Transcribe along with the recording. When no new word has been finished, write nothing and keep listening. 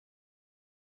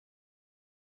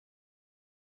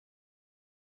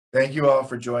Thank you all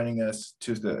for joining us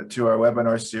to our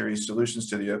webinar series, Solutions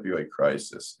to the Opioid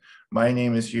Crisis. My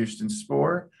name is Houston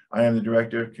Spohr. I am the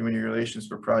Director of Community Relations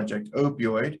for Project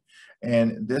Opioid,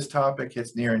 and this topic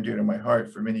hits near and dear to my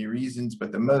heart for many reasons,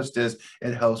 but the most is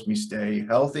it helps me stay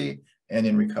healthy and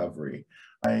in recovery.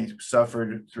 I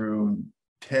suffered through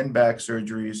 10 back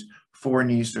surgeries, 4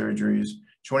 knee surgeries,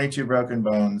 22 broken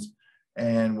bones,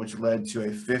 and which led to a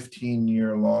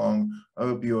 15-year-long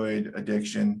opioid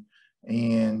addiction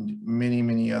and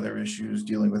many other issues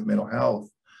dealing with mental health.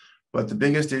 But the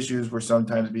biggest issues were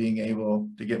sometimes being able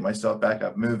to get myself back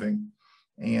up moving.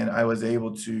 And I was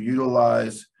able to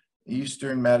utilize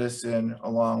Eastern medicine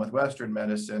along with Western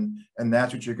medicine, and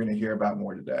that's what you're going to hear about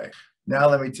more today. Now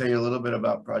let me tell you a little bit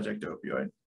about Project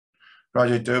Opioid.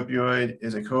 Project Opioid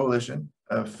is a coalition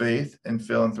of faith and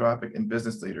philanthropic and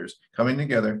business leaders coming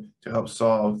together to help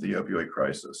solve the opioid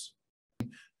crisis.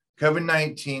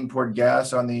 COVID-19 poured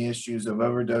gas on the issues of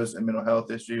overdose and mental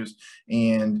health issues,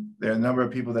 and the number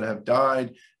of people that have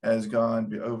died has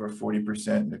gone over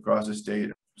 40% across the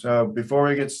state. So before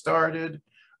we get started,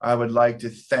 I would like to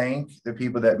thank the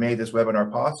people that made this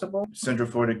webinar possible: Central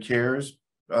Florida Cares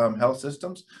Health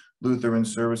Systems, Lutheran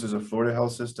Services of Florida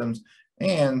Health Systems,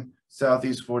 and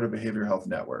Southeast Florida Behavioral Health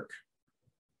Network.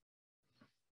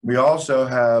 We also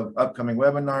have upcoming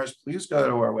webinars. Please go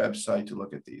to our website to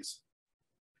look at these.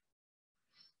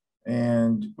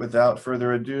 And without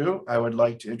further ado, I would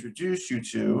like to introduce you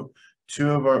to two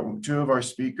of our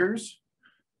speakers,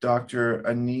 Dr.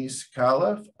 Anis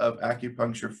Khalaf of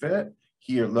Acupuncture Fit,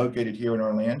 located here in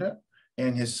Orlando,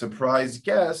 and his surprise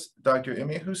guest, Dr.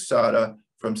 Emi Husada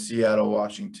from Seattle,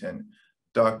 Washington.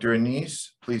 Dr.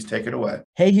 Anis, please take it away.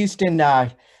 Hey, Houston.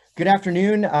 Good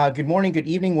afternoon, good morning, good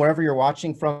evening, wherever you're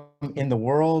watching from in the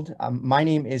world. My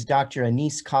name is Dr.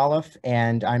 Anis Khalaf,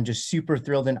 and I'm just super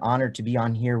thrilled and honored to be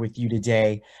on here with you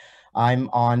today. I'm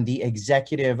on the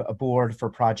executive board for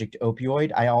Project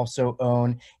Opioid. I also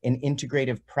own an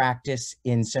integrative practice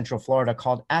in Central Florida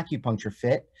called Acupuncture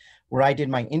Fit, where I did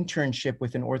my internship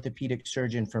with an orthopedic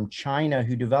surgeon from China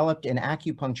who developed an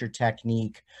acupuncture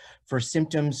technique for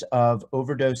symptoms of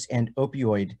overdose and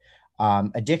opioid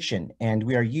addiction. And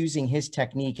we are using his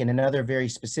technique and another very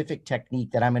specific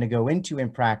technique that I'm going to go into in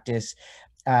practice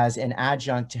as an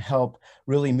adjunct to help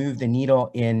really move the needle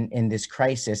in this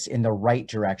crisis in the right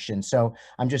direction. So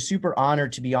I'm just super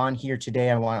honored to be on here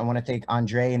today. I want to thank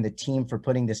Andre and the team for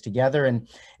putting this together. And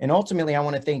ultimately, I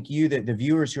want to thank you, the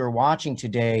viewers who are watching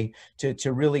today,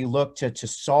 to really look to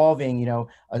solving,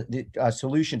 a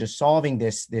solution to solving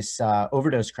this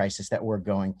overdose crisis that we're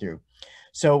going through.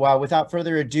 So without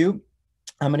further ado,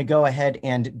 I'm going to go ahead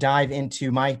and dive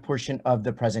into my portion of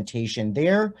the presentation.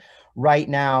 There right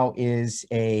now is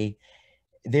an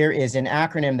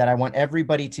acronym that I want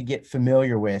everybody to get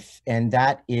familiar with, and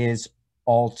that is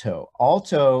ALTO.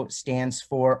 ALTO stands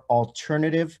for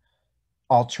Alternatives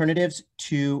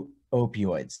to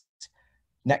Opioids.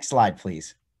 Next slide,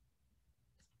 please.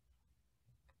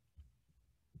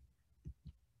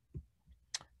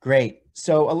 Great.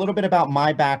 So a little bit about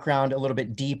my background, a little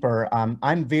bit deeper.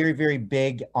 I'm very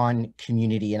big on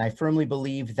community, and I firmly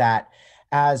believe that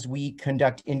as we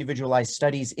conduct individualized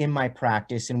studies in my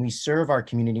practice and we serve our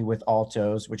community with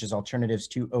ALTOs, which is Alternatives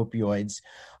to Opioids,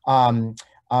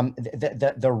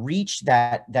 the reach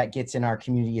that gets in our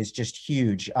community is just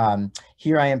huge.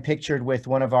 Here I am pictured with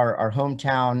one of our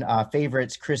hometown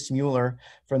favorites, Chris Mueller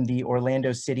from the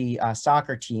Orlando City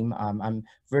soccer team. I'm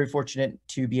very fortunate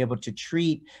to be able to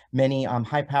treat many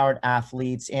high-powered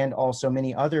athletes and also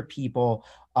many other people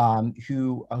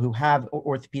who have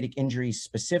orthopedic injuries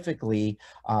specifically,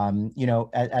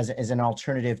 as an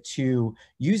alternative to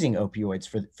using opioids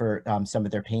for some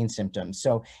of their pain symptoms.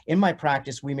 So in my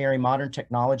practice, we marry modern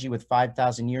technology with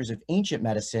 5,000 years of ancient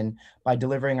medicine by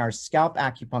delivering our scalp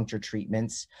acupuncture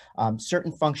treatments,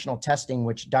 certain functional testing,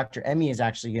 which Dr. Emi is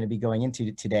actually going to be going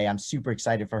into today. I'm super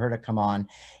excited for her to come on,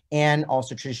 and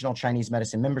also traditional Chinese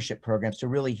medicine membership programs to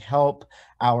really help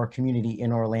our community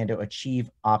in Orlando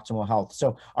achieve optimal health.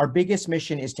 So our biggest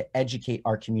mission is to educate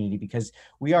our community, because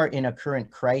we are in a current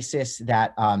crisis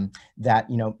that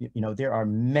there are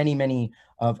many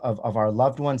of our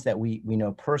loved ones that we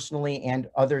know personally and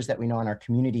others that we know in our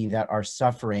community that are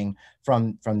suffering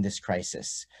from this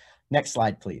crisis. Next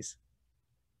slide, please.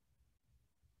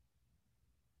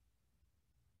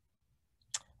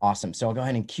 Awesome. So I'll go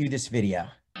ahead and cue this video.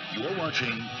 You're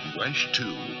watching Wrench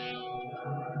 2.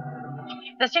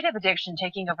 The state of addiction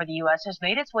taking over the U.S. has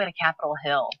made its way to Capitol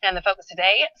Hill. And the focus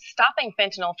today, stopping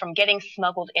fentanyl from getting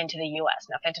smuggled into the U.S.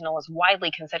 Now, fentanyl is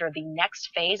widely considered the next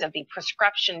phase of the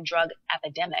prescription drug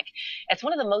epidemic. It's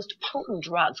one of the most potent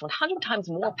drugs, 100 times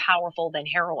more powerful than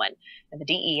heroin. And the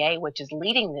DEA, which is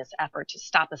leading this effort to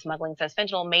stop the smuggling, says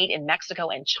fentanyl made in Mexico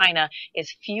and China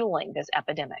is fueling this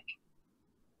epidemic.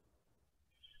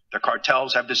 The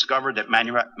cartels have discovered that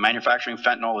manufacturing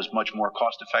fentanyl is much more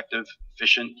cost-effective,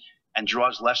 efficient, and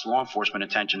draws less law enforcement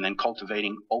attention than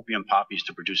cultivating opium poppies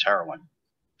to produce heroin.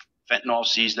 Fentanyl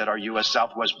seized at our U.S.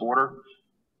 southwest border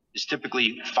is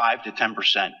typically 5 to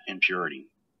 10% in purity.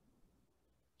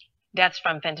 Deaths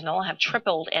from fentanyl have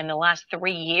tripled in the last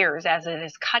 3 years as it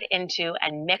is cut into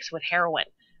and mixed with heroin.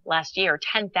 Last year,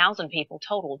 10,000 people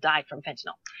total died from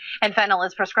fentanyl. And fentanyl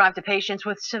is prescribed to patients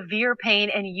with severe pain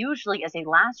and usually as a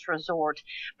last resort.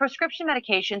 Prescription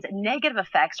medications' negative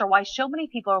effects are why so many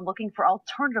people are looking for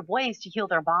alternative ways to heal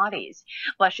their bodies.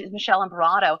 WESH's Michelle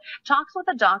Imparato talks with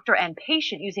a doctor and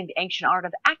patient using the ancient art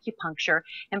of acupuncture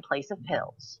in place of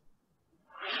pills.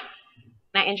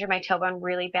 I injured my tailbone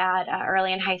really bad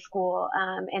early in high school,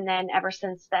 and then ever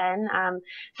since then,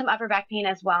 some upper back pain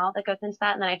as well that goes into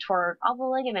that, and then I tore all the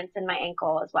ligaments in my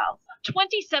ankle as well.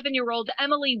 27-year-old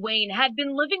Emily Wayne had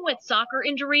been living with soccer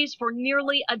injuries for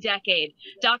nearly a decade.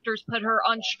 Doctors put her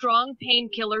on strong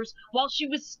painkillers while she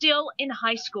was still in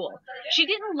high school. She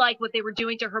didn't like what they were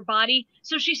doing to her body,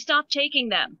 so she stopped taking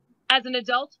them. As an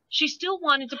adult, she still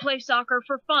wanted to play soccer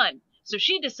for fun, so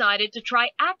she decided to try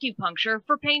acupuncture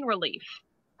for pain relief.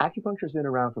 Acupuncture has been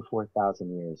around for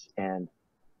 4,000 years, and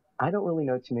I don't really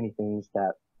know too many things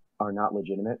that are not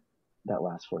legitimate that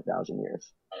last 4,000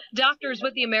 years. Doctors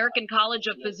with the American College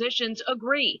of Physicians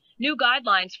agree. New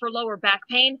guidelines for lower back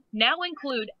pain now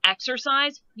include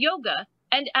exercise, yoga,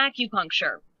 and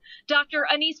acupuncture. Dr.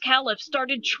 Anise Califf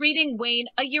started treating Wayne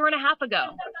a year and a half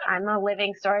ago. I'm a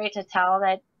living story to tell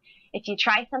that if you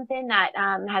try something that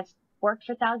has worked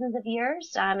for thousands of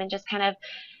years and just kind of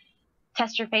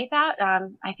test your faith out,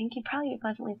 I think you'd probably be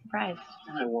pleasantly surprised.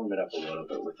 I warm it up a little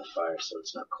bit with the fire so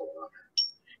it's not cold on.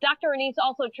 Dr. Anise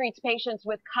also treats patients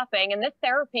with cupping, and this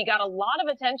therapy got a lot of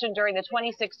attention during the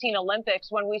 2016 Olympics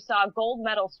when we saw gold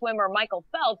medal swimmer Michael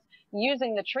Phelps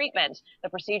using the treatment. The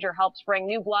procedure helps bring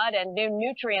new blood and new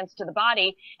nutrients to the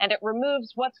body, and it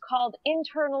removes what's called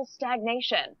internal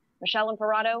stagnation. Michelle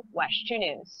Imparato, WESH 2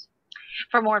 News.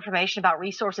 For more information about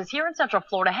resources here in Central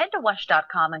Florida, head to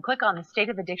WESH.com and click on the State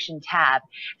of Addiction tab.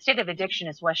 State of Addiction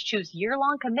is WESH 2's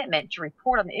year-long commitment to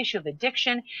report on the issue of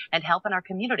addiction and help in our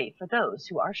community for those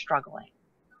who are struggling.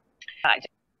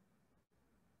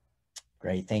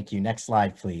 Great, thank you. Next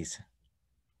slide, please.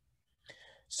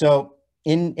 So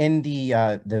in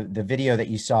the video that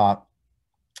you saw,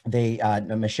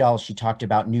 Michelle, she talked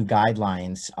about new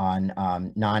guidelines on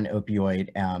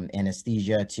non-opioid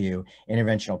anesthesia to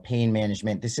interventional pain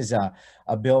management. This is a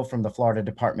bill from the Florida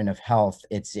Department of Health.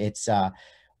 It's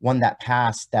one that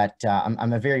passed that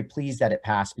I'm very pleased that it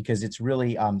passed because it's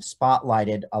really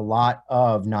spotlighted a lot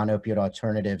of non-opioid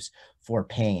alternatives for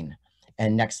pain.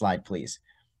 And next slide, please.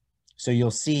 So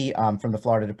you'll see from the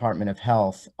Florida Department of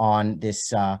Health on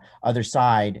this other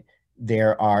side,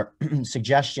 there are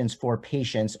suggestions for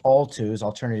patients,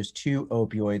 alternatives to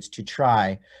opioids to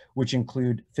try, which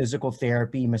include physical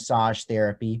therapy, massage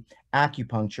therapy,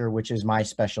 acupuncture, which is my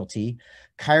specialty,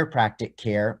 chiropractic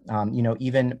care,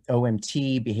 even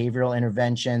OMT, behavioral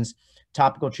interventions,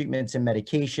 topical treatments and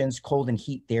medications, cold and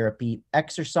heat therapy,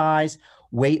 exercise,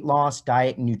 weight loss,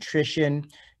 diet and nutrition,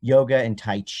 yoga and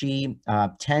Tai Chi,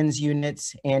 TENS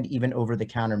units, and even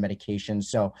over-the-counter medications.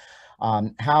 So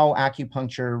how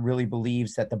acupuncture really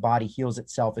believes that the body heals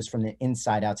itself is from the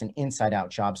inside out. It's an inside out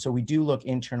job. So we do look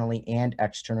internally and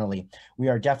externally. We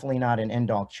are definitely not an end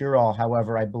all cure all.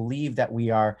 However, I believe that we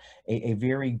are a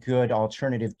very good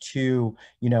alternative to,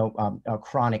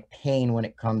 chronic pain when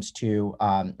it comes to,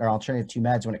 or alternative to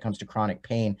meds when it comes to chronic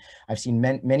pain. I've seen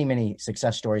many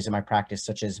success stories in my practice,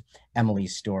 such as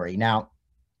Emily's story. Now,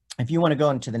 if you want to go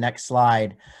into the next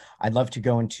slide, I'd love to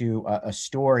go into a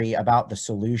story about the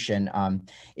solution.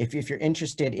 If you're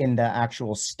interested in the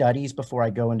actual studies, before I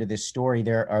go into this story,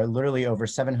 there are literally over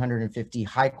 750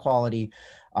 high quality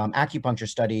acupuncture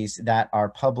studies that are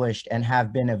published and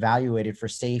have been evaluated for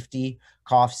safety,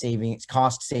 cost savings,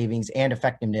 and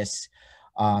effectiveness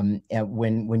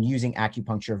when using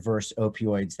acupuncture versus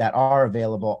opioids that are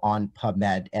available on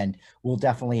PubMed. And we'll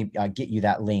definitely get you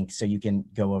that link so you can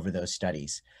go over those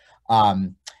studies.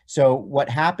 So what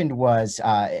happened was,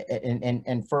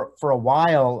 and for a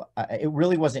while, it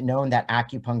really wasn't known that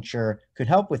acupuncture could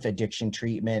help with addiction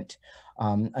treatment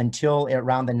until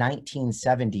around the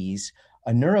 1970s.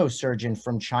 a neurosurgeon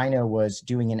from China was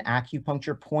doing an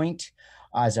acupuncture point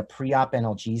as a pre-op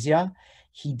analgesia.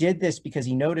 He did this because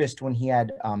he noticed when he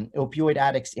had opioid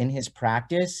addicts in his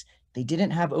practice, they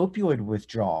didn't have opioid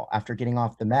withdrawal after getting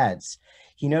off the meds.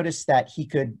 He noticed that he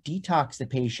could detox the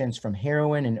patients from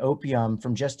heroin and opium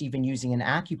from just even using an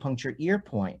acupuncture ear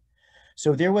point.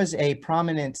 So there was a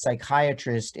prominent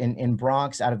psychiatrist in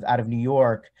Bronx out of New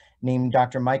York named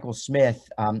Dr. Michael Smith,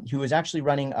 who was actually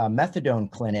running a methadone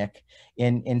clinic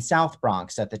in South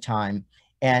Bronx at the time.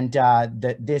 And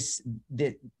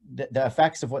the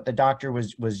effects of what the doctor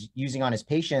was using on his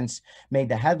patients made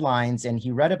the headlines, and he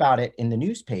read about it in the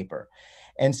newspaper.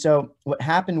 And so what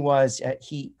happened was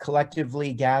he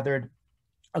collectively gathered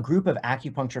a group of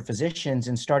acupuncture physicians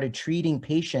and started treating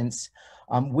patients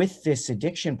with this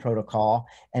addiction protocol.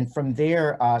 And from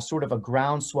there, sort of a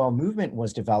groundswell movement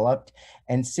was developed.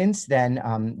 And since then,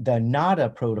 the NADA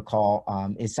protocol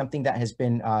is something that has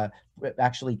been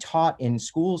actually taught in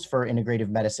schools for integrative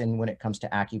medicine when it comes to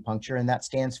acupuncture. And that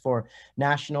stands for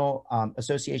National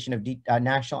Association of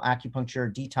National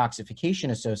Acupuncture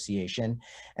Detoxification Association.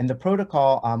 And the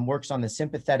protocol works on the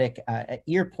sympathetic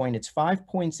ear point. It's 5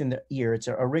 points in the ear. It's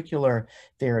an auricular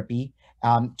therapy.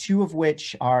 2 of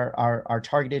which are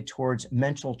targeted towards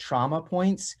mental trauma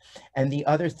points, and the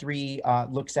other 3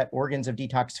 looks at organs of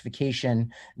detoxification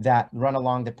that run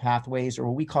along the pathways, or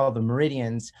what we call the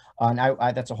meridians. And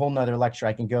that's a whole nother lecture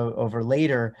I can go over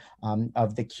later,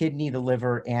 of the kidney, the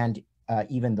liver, and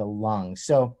even the lungs.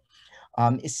 So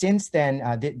since then,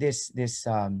 this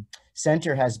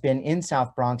center has been in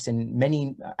South Bronx, and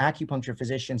many acupuncture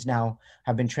physicians now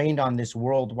have been trained on this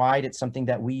worldwide. It's something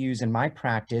that we use in my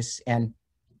practice. And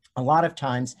a lot of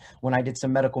times when I did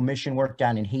some medical mission work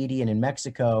down in Haiti and in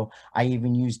Mexico, I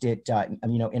even used it,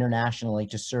 internationally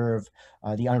to serve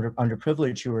the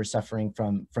underprivileged who are suffering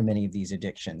from many of these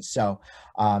addictions. So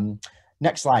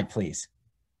next slide, please.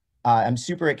 I'm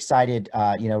super excited,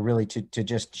 really to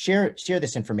just share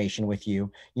this information with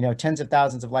you. Tens of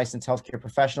thousands of licensed healthcare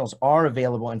professionals are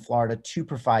available in Florida to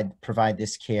provide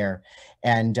this care.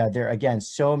 And there are, again,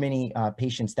 so many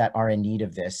patients that are in need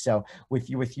of this. So with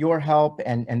your help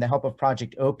and the help of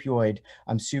Project Opioid,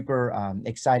 I'm super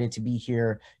excited to be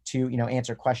here to,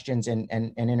 answer questions and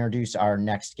introduce our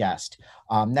next guest.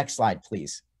 Next slide,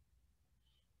 please.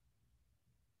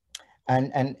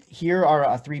 And here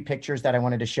are 3 pictures that I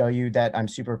wanted to show you that I'm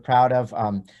super proud of.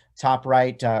 Top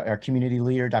right, our community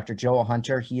leader, Dr. Joel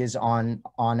Hunter. He is on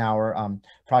our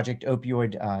Project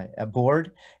Opioid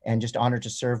board, and just honored to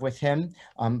serve with him.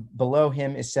 Below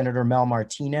him is Senator Mel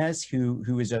Martinez,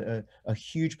 who is a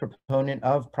huge proponent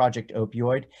of Project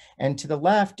Opioid. And to the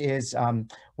left is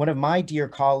one of my dear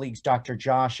colleagues, Dr.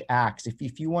 Josh Axe.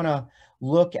 If you want to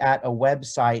look at a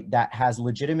website that has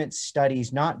legitimate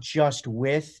studies, not just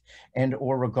with and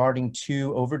or regarding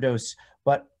to overdose,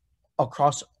 but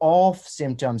across all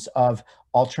symptoms of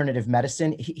alternative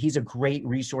medicine, he's a great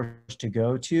resource to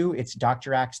go to. It's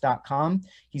draxe.com.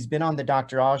 He's been on the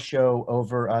Dr. Oz show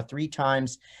over 3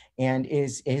 times, and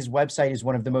his website is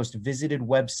one of the most visited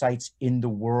websites in the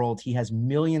world. He has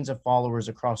millions of followers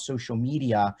across social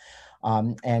media.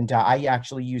 And I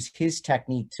actually use his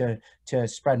technique to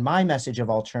spread my message of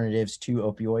alternatives to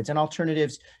opioids and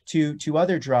alternatives to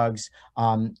other drugs,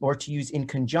 or to use in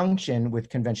conjunction with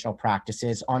conventional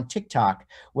practices on TikTok,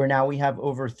 where now we have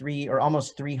over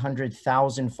almost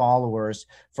 300,000 followers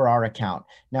for our account.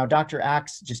 Now, Dr.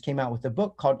 Axe just came out with a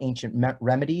book called Ancient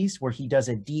Remedies, where he does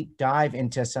a deep dive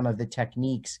into some of the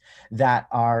techniques that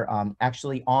are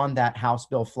actually on that House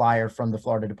bill flyer from the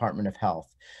Florida Department of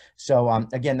Health. So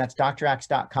again, that's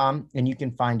draxe.com, and you can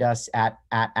find us at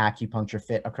Acupuncture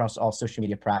Fit across all social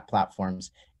media platforms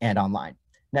and online.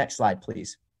 Next slide,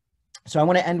 please. So I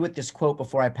want to end with this quote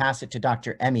before I pass it to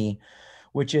Dr. Emmy,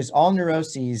 which is, all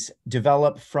neuroses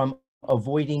develop from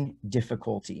avoiding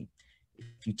difficulty.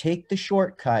 If you take the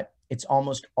shortcut, it's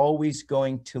almost always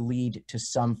going to lead to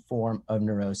some form of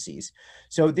neuroses.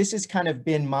 So this has kind of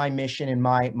been my mission and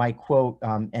my quote,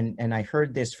 and I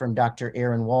heard this from Dr.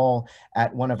 Aaron Wall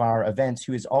at one of our events,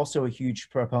 who is also a huge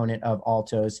proponent of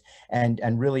Altos, and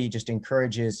really just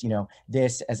encourages,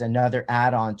 this as another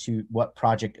add-on to what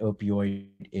Project Opioid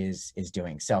is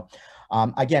doing. So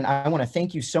again, I want to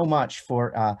thank you so much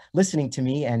for listening to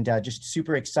me, and just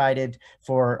super excited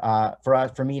for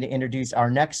me to introduce our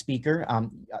next speaker.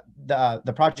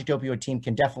 The Project Opioid team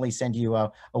can definitely send you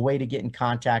a way to get in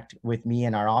contact with me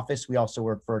in our office. We also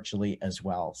work virtually as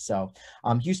well. So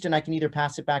Houston, I can either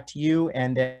pass it back to you,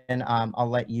 and then I'll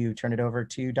let you turn it over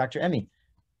to Dr. Emmy.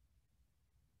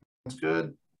 That's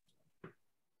good.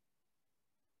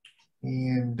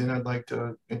 And then I'd like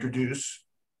to introduce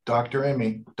Dr.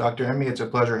 Emmy. Dr. Emmy, it's a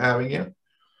pleasure having you.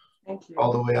 Thank you.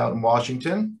 All the way out in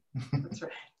Washington. That's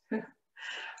right.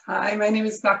 Hi, my name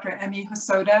is Dr. Emmy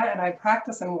Hosoda, and I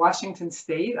practice in Washington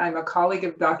State. I'm a colleague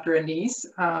of Dr. Anise.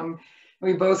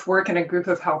 We both work in a group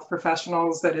of health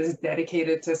professionals that is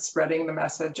dedicated to spreading the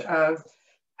message of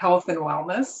health and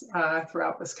wellness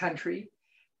throughout this country.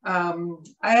 I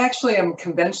actually am a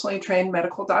conventionally trained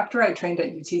medical doctor. I trained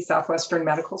at UT Southwestern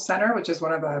Medical Center, which is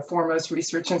one of the foremost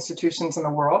research institutions in the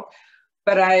world.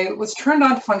 But I was turned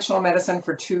on to functional medicine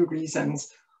for two reasons.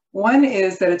 One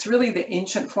is that it's really the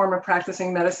ancient form of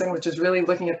practicing medicine, which is really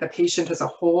looking at the patient as a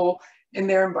whole in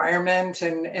their environment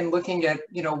and looking at,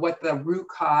 you know, what the root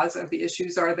cause of the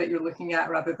issues are that you're looking at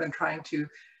rather than trying to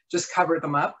just cover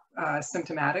them up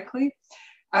symptomatically.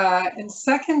 And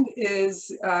second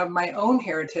is my own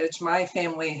heritage. My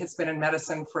family has been in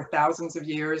medicine for thousands of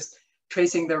years,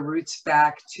 tracing their roots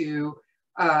back to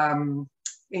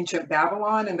ancient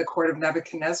Babylon in the court of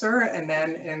Nebuchadnezzar, and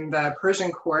then in the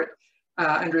Persian court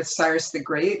under Cyrus the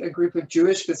Great, a group of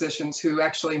Jewish physicians who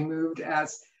actually moved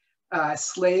as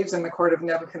slaves in the court of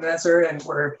Nebuchadnezzar and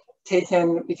were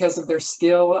taken because of their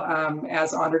skill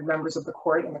as honored members of the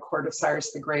court in the court of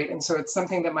Cyrus the Great. And so it's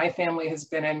something that my family has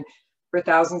been in for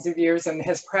thousands of years and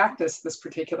has practiced this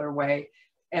particular way.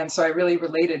 And so I really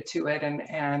related to it.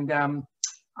 And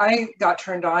I got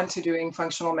turned on to doing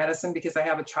functional medicine because I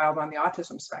have a child on the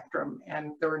autism spectrum,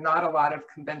 and there were not a lot of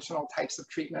conventional types of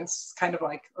treatments, kind of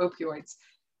like opioids,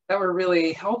 that were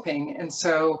really helping. And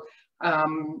so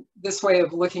this way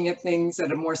of looking at things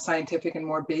at a more scientific and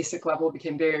more basic level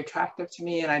became very attractive to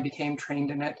me, and I became trained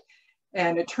in it.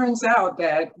 And it turns out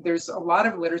that there's a lot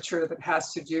of literature that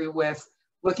has to do with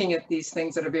looking at these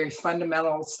things at a very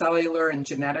fundamental cellular and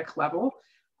genetic level.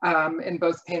 In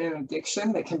both pain and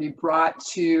addiction that can be brought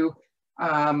to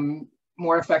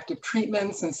more effective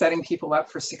treatments and setting people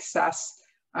up for success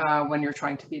when you're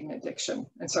trying to beat an addiction.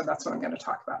 And so that's what I'm going to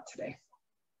talk about today.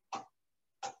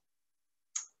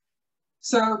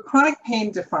 So chronic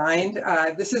pain defined,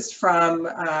 this is from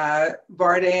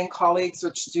Varde and colleagues,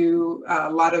 which do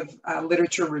a lot of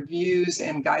literature reviews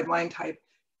and guideline type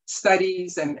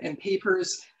studies and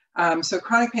papers. So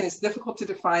chronic pain is difficult to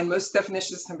define. Most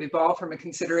definitions have evolved from a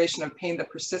consideration of pain that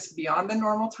persists beyond the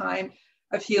normal time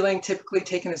of healing, typically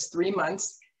taken as 3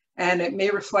 months. And it may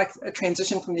reflect a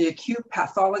transition from the acute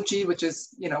pathology, which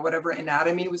is, you know, whatever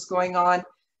anatomy was going on,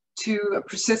 to a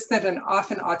persistent and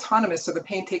often autonomous, so the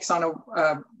pain takes on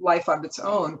a life of its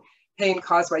own, pain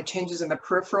caused by changes in the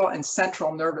peripheral and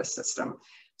central nervous system.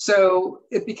 So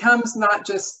it becomes not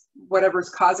just whatever's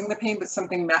causing the pain, but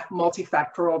something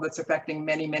multifactorial that's affecting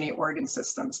many, many organ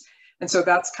systems. And so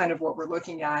that's kind of what we're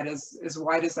looking at is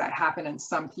why does that happen in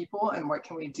some people and what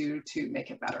can we do to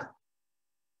make it better?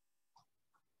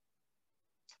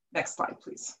 Next slide,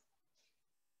 please.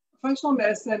 Functional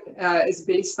medicine is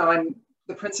based on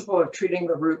the principle of treating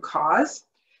the root cause.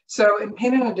 So in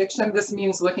pain and addiction, this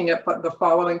means looking at the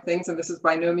following things, and this is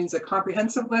by no means a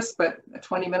comprehensive list, but a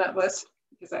 20-minute list,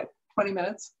 because I have 20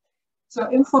 minutes. So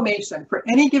inflammation, for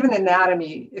any given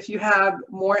anatomy, if you have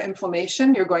more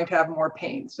inflammation, you're going to have more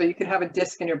pain. So you could have a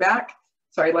disc in your back.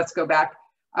 Sorry, let's go back.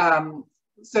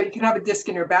 So you can have a disc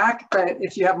in your back, but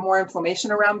if you have more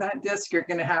inflammation around that disc, you're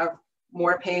going to have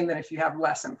more pain than if you have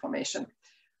less inflammation.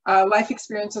 Life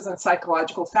experiences and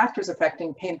psychological factors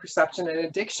affecting pain perception and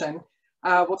addiction.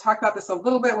 We'll talk about this a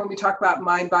little bit when we talk about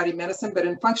mind-body medicine, but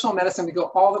in functional medicine, we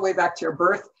go all the way back to your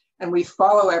birth and we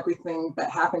follow everything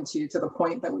that happened to you to the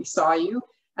point that we saw you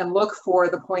and look for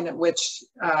the point at which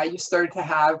you started to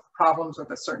have problems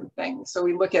with a certain thing. So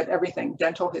we look at everything,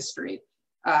 dental history,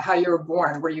 how you were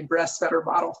born, were you breastfed or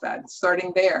bottle fed,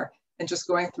 starting there and just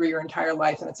going through your entire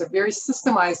life. And it's a very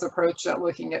systemized approach at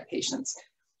looking at patients.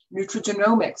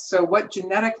 Nutrigenomics, so what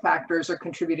genetic factors are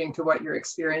contributing to what you're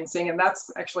experiencing. And that's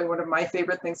actually one of my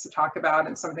favorite things to talk about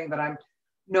and something that I'm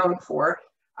known for.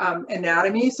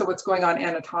 Anatomy, so what's going on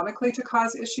anatomically to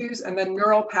cause issues, and then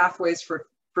neural pathways for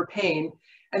pain.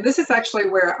 And this is actually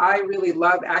where I really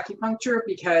love acupuncture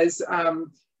because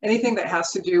anything that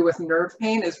has to do with nerve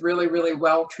pain is really, really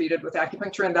well treated with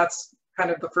acupuncture. And that's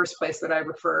kind of the first place that I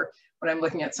refer when I'm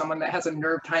looking at someone that has a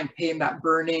nerve time pain, that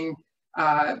burning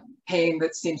pain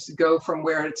that seems to go from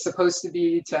where it's supposed to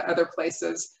be to other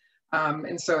places.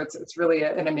 And so it's really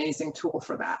an amazing tool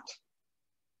for that.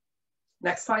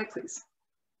 Next slide, please.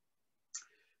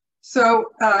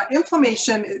 So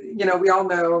inflammation, you know, we all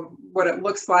know what it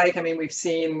looks like. I mean, we've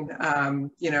seen,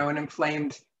 you know, an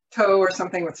inflamed toe or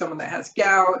something with someone that has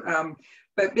gout.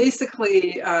 But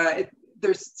basically,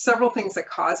 there's several things that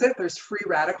cause it. There's free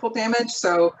radical damage.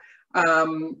 So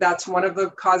that's one of the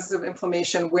causes of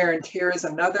inflammation. Wear and tear is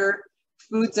another.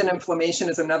 Foods and inflammation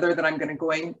is another that I'm going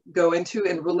to go into,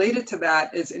 and related to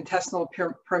that is intestinal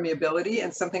permeability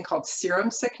and something called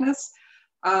serum sickness.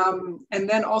 And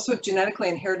then also genetically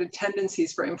inherited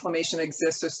tendencies for inflammation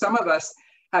exist. So some of us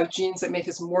have genes that make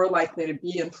us more likely to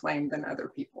be inflamed than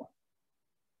other people.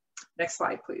 Next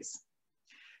slide, please.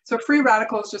 So free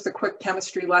radicals, just a quick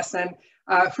chemistry lesson.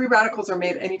 Free radicals are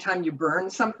made anytime you burn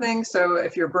something. So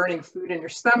if you're burning food in your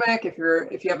stomach, if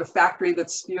you have a factory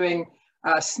that's spewing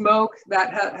smoke,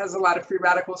 that has a lot of free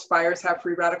radicals. Fires have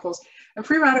free radicals. And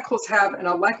free radicals have an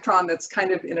electron that's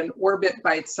kind of in an orbit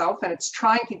by itself, and it's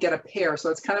trying to get a pair. So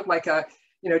it's kind of like a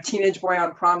teenage boy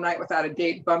on prom night without a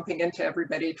date, bumping into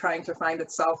everybody, trying to find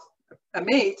itself a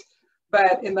mate.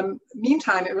 But in the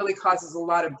meantime, it really causes a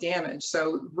lot of damage.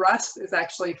 So rust is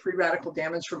actually free radical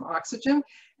damage from oxygen.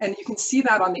 And you can see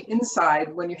that on the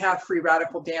inside when you have free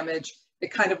radical damage, it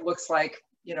kind of looks like,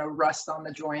 rust on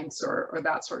the joints or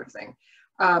that sort of thing.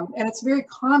 And it's very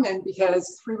common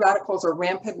because free radicals are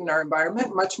rampant in our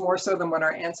environment, much more so than what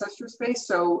our ancestors faced.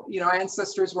 So, our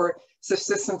ancestors were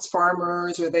subsistence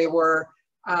farmers, or they were,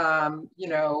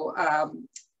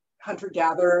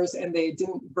 hunter-gatherers, and they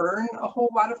didn't burn a whole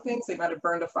lot of things. They might have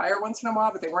burned a fire once in a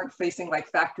while, but they weren't facing like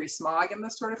factory smog and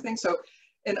this sort of thing. So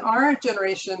in our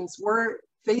generations, we're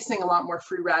facing a lot more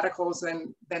free radicals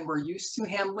than we're used to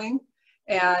handling.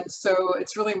 And so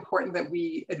it's really important that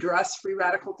we address free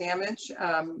radical damage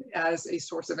as a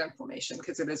source of inflammation,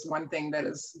 because it is one thing that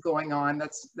is going on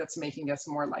that's making us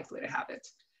more likely to have it.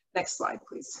 Next slide,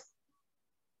 please.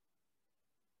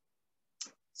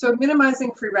 So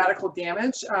minimizing free radical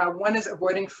damage, one is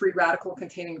avoiding free radical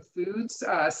containing foods,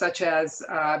 such as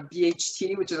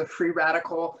BHT, which is a free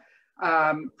radical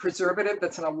preservative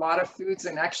that's in a lot of foods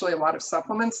and actually a lot of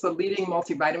supplements. The leading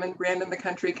multivitamin brand in the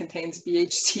country contains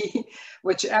BHT,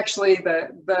 which actually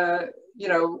the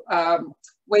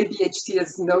way BHT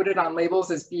is noted on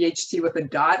labels is BHT with a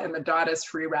dot, and the dot is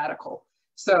free radical.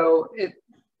 So it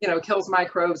kills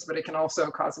microbes, but it can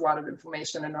also cause a lot of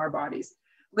inflammation in our bodies.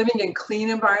 Living in clean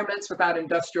environments without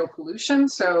industrial pollution.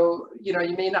 So, you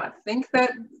may not think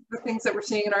that the things that we're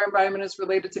seeing in our environment is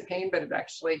related to pain, but it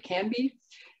actually can be.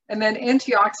 And then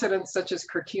antioxidants such as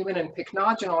curcumin and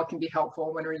pycnogenol can be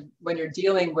helpful when you're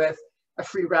dealing with a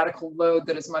free radical load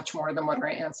that is much more than what our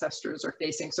ancestors are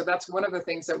facing. So that's one of the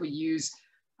things that we use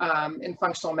in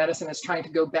functional medicine, is trying to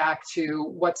go back to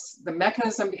what's the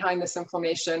mechanism behind this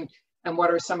inflammation and what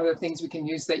are some of the things we can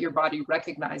use that your body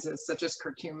recognizes, such as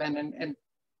curcumin and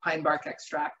pine bark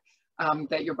extract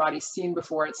that your body's seen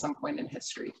before at some point in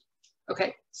history.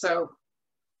 Okay, so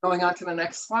going on to the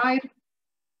next slide.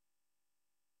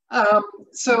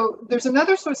 So there's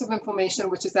another source of inflammation,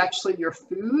 which is actually your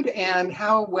food and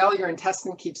how well your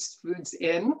intestine keeps foods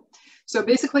in. So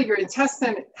basically your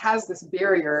intestine has this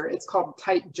barrier, it's called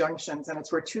tight junctions, and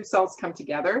it's where two cells come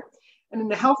together. And in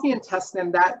the healthy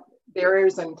intestine, that barrier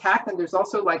is intact, and there's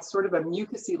also like sort of a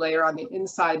mucousy layer on the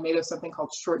inside made of something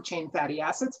called short chain fatty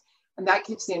acids, and that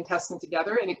keeps the intestine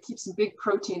together, and it keeps big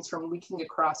proteins from leaking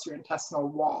across your intestinal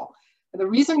wall. And the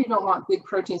reason you don't want big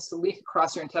proteins to leak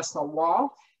across your intestinal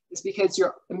wall is because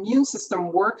your immune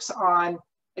system works on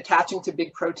attaching to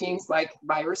big proteins like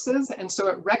viruses, and so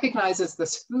it recognizes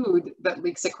this food that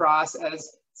leaks across as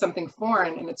something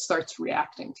foreign, and it starts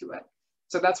reacting to it.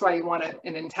 So that's why you want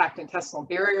an intact intestinal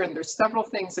barrier. And there's several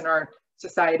things in our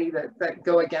society that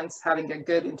go against having a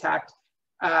good intact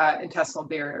intestinal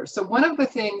barrier. So one of the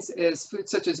things is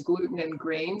foods such as gluten and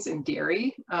grains and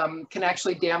dairy can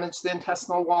actually damage the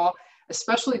intestinal wall,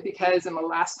 especially because in the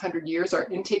last 100 years, our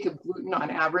intake of gluten on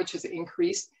average has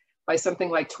increased by something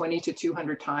like 20 to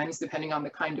 200 times, depending on the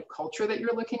kind of culture that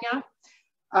you're looking at.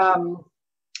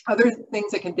 Other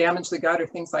things that can damage the gut are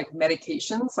things like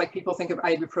medications. Like people think of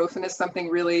ibuprofen as something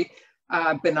really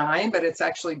benign, but it's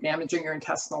actually damaging your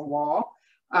intestinal wall.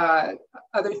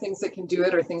 Other things that can do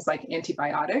it are things like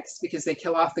antibiotics, because they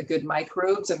kill off the good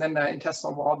microbes, and then the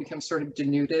intestinal wall becomes sort of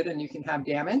denuded and you can have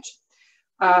damage.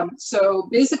 So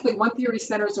basically one theory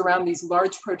centers around these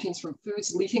large proteins from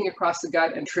foods leaking across the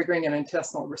gut and triggering an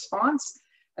intestinal response.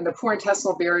 And the poor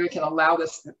intestinal barrier can allow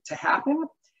this to happen.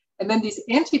 And then these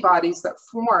antibodies that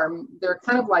form, they're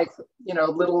kind of like,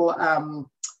 little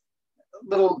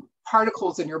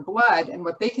particles in your blood. And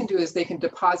what they can do is they can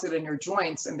deposit in your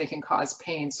joints and they can cause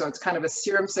pain. So it's kind of a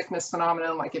serum sickness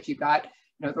phenomenon, like if you got,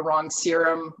 the wrong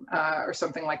serum or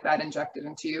something like that injected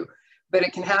into you. But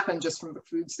it can happen just from the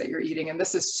foods that you're eating. And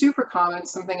this is super common,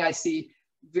 something I see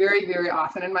very, very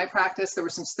often in my practice. There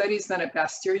were some studies done at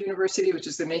Bastyr University, which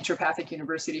is the naturopathic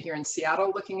university here in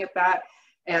Seattle, looking at that.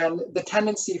 And the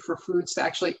tendency for foods to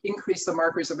actually increase the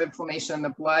markers of inflammation in the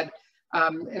blood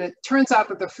And it turns out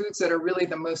that the foods that are really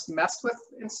the most messed with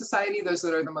in society, those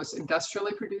that are the most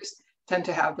industrially produced, tend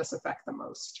to have this effect the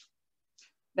most.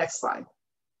 Next slide.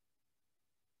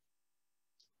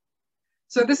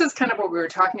 So this is kind of what we were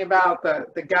talking about,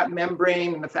 the gut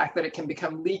membrane and the fact that it can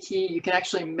become leaky. You can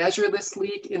actually measure this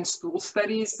leak in stool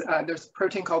studies. There's a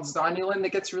protein called zonulin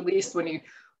that gets released when you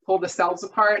pull the cells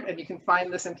apart, and you can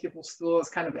find this in people's stool as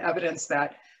kind of evidence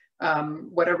that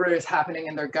whatever is happening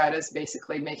in their gut is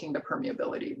basically making the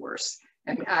permeability worse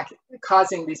and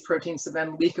causing these proteins to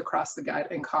then leak across the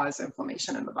gut and cause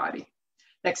inflammation in the body.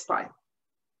 Next slide.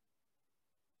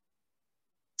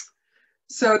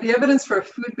 So the evidence for a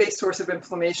food-based source of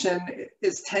inflammation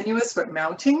is tenuous but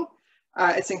mounting.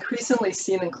 It's increasingly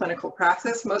seen in clinical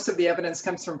practice. Most of the evidence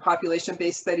comes from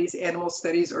population-based studies, animal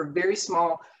studies, or very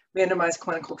small randomized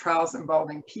clinical trials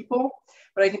involving people.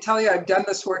 But I can tell you I've done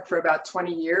this work for about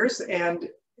 20 years, and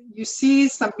you see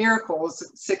some miracles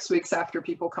 6 weeks after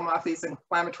people come off these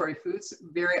inflammatory foods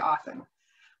very often.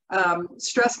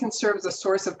 Stress can serve as a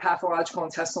source of pathological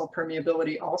intestinal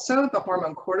permeability also. The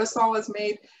hormone cortisol is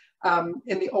made.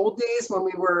 In the old days when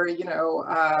we were,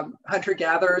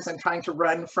 hunter-gatherers and trying to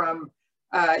run from,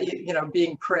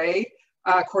 being prey,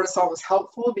 cortisol was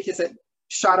helpful because it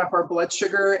shot up our blood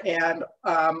sugar and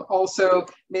also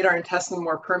made our intestine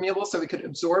more permeable so we could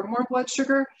absorb more blood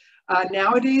sugar.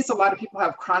 Nowadays, a lot of people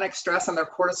have chronic stress and their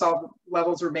cortisol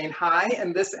levels remain high,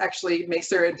 and this actually makes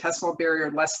their intestinal barrier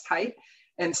less tight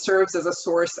and serves as a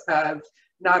source of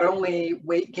not only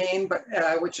weight gain, but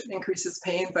which increases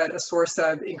pain, but a source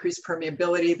of increased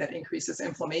permeability that increases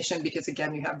inflammation because,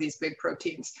 again, you have these big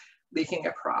proteins leaking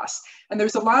across. And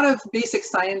there's a lot of basic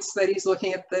science studies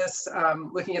looking at this,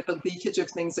 looking at the leakage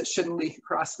of things that shouldn't leak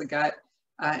across the gut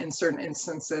in certain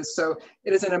instances. So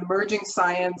it is an emerging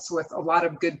science with a lot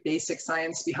of good basic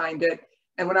science behind it.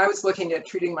 And when I was looking at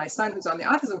treating my son who's on the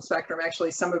autism spectrum, actually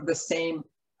some of these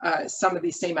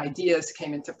same ideas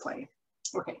came into play.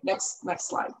 Okay, next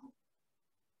slide.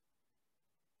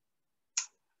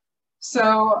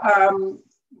 So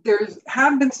there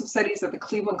have been some studies at the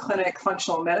Cleveland Clinic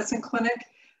Functional Medicine Clinic.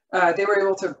 They were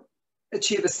able to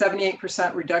achieve a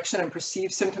 78% reduction in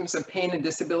perceived symptoms of pain and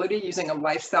disability using a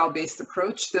lifestyle-based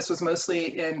approach. This was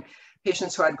mostly in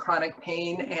patients who had chronic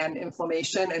pain and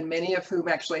inflammation, and many of whom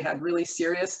actually had really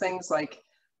serious things like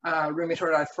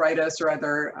rheumatoid arthritis or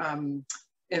other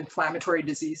inflammatory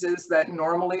diseases that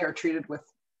normally are treated with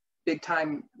big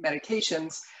time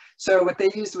medications. So what they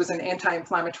used was an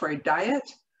anti-inflammatory diet,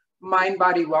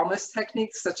 mind-body wellness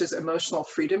techniques such as emotional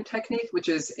freedom technique, which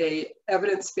is a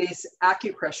evidence-based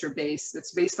acupressure base.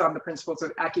 It's based on the principles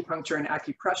of acupuncture and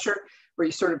acupressure, where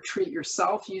you sort of treat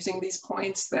yourself using these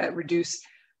points that reduce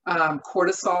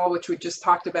cortisol, which we just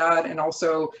talked about, and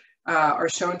also are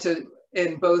shown to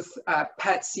in both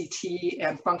PET CT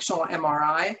and functional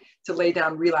MRI to lay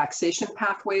down relaxation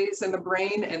pathways in the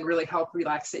brain and really help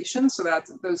relaxation. So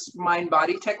those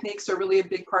mind-body techniques are really a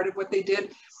big part of what they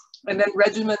did. And then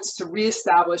regimens to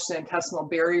reestablish the intestinal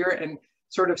barrier and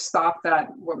sort of stop that,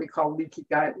 what we call leaky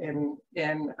gut in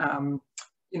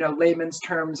layman's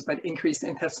terms, but increased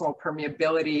intestinal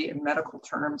permeability in medical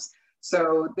terms.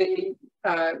 So they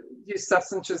use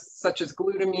substances such as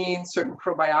glutamine, certain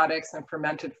probiotics, and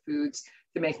fermented foods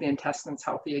to make the intestines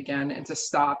healthy again and to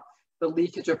stop the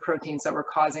leakage of proteins that were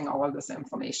causing all of this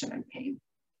inflammation and pain.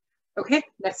 Okay,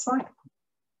 next slide.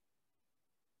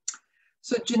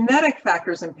 So genetic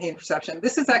factors in pain perception.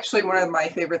 This is actually one of my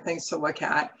favorite things to look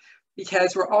at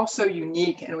because we're all so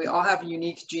unique and we all have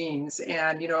unique genes.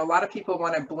 And, a lot of people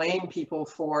want to blame people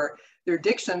for their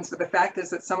addictions, but the fact is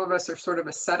that some of us are sort of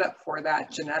a setup for that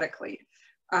genetically.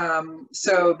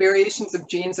 So variations of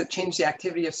genes that change the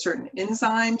activity of certain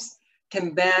enzymes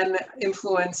can then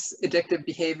influence addictive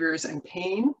behaviors and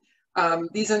pain.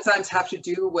 These enzymes have to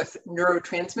do with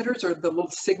neurotransmitters, or the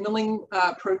little signaling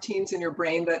proteins in your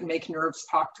brain that make nerves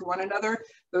talk to one another.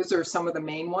 Those are some of the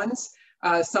main ones.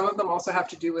 Some of them also have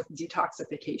to do with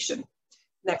detoxification.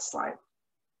 Next slide.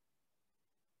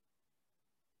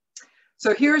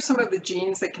 So here are some of the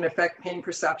genes that can affect pain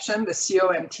perception. The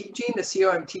COMT gene. The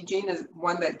COMT gene is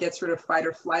one that gets rid of fight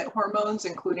or flight hormones,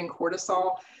 including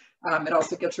cortisol. It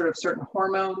also gets rid of certain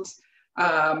hormones.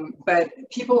 But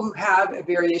people who have a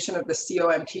variation of the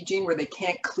COMT gene where they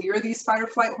can't clear these fight or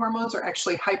flight hormones are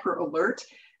actually hyper alert,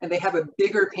 and they have a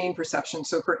bigger pain perception.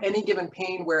 So for any given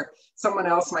pain where someone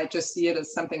else might just see it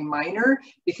as something minor,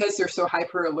 because they're so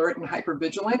hyper alert and hyper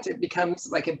vigilant, it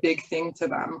becomes like a big thing to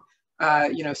them,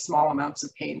 small amounts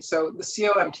of pain. So the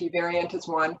COMT variant is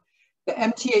one. The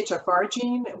MTHFR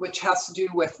gene, which has to do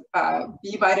with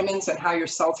B vitamins and how your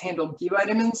cells handle B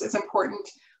vitamins, is important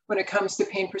when it comes to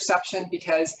pain perception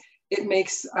because it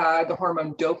makes the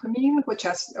hormone dopamine, which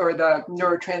has, or the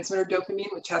neurotransmitter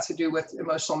dopamine, which has to do with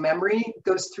emotional memory,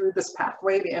 goes through this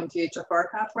pathway, the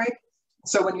MTHFR pathway.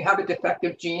 So when you have a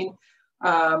defective gene,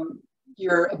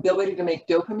 your ability to make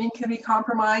dopamine can be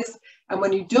compromised. And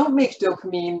when you don't make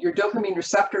dopamine, your dopamine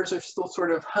receptors are still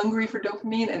sort of hungry for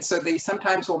dopamine. And so they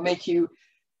sometimes will make you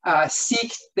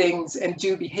seek things and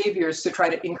do behaviors to try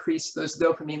to increase those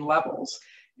dopamine levels.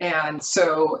 And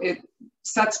so it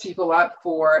sets people up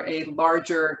for a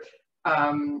larger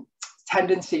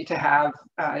tendency to have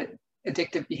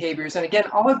addictive behaviors. And again,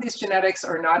 all of these genetics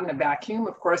are not in a vacuum.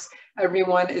 Of course,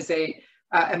 everyone is a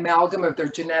amalgam of their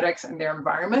genetics and their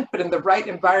environment, but in the right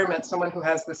environment, someone who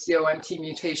has the COMT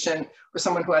mutation or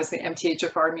someone who has the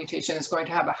MTHFR mutation is going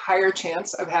to have a higher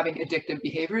chance of having addictive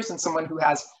behaviors than someone who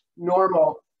has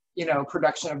normal,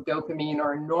 production of dopamine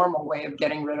or a normal way of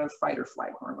getting rid of fight or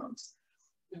flight hormones.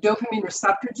 The dopamine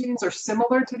receptor genes are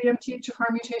similar to the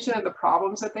MTHFR mutation and the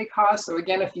problems that they cause. So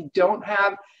again, if you don't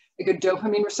have a good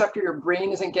dopamine receptor, your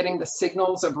brain isn't getting the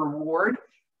signals of reward.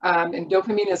 And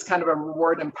dopamine is kind of a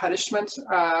reward and punishment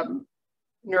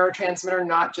neurotransmitter,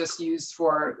 not just used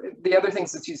for the other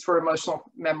things it's used for emotional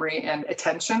memory and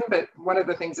attention, but one of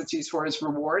the things it's used for is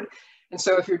reward. And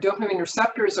so if your dopamine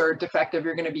receptors are defective,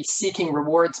 you're going to be seeking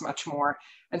rewards much more.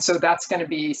 And so that's going to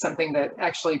be something that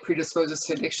actually predisposes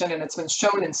to addiction. And it's been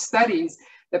shown in studies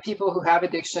that people who have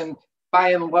addiction, by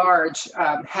and large,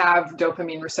 have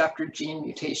dopamine receptor gene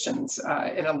mutations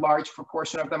in a large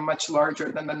proportion of them, much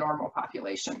larger than the normal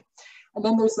population. And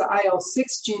then there's the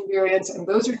IL-6 gene variants, and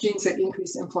those are genes that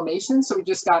increase inflammation. So we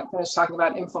just got finished talking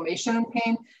about inflammation and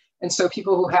pain. And so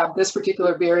people who have this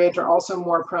particular variant are also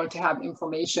more prone to have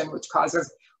inflammation, which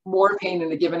causes more pain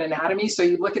in a given anatomy. So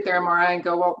you look at their MRI and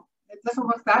go, well, it doesn't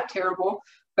look that terrible,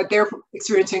 but they're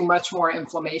experiencing much more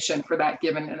inflammation for that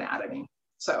given anatomy.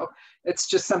 So it's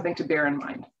just something to bear in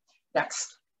mind.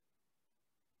 Next.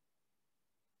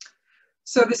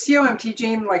 So the COMT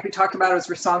gene, like we talked about, is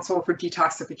responsible for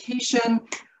detoxification.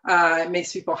 It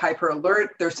makes people hyper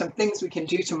alert. There's some things we can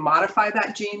do to modify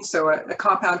that gene. So a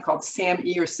compound called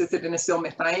SAMe or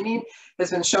cytidinacylmethionine has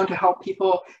been shown to help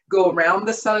people go around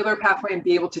the cellular pathway and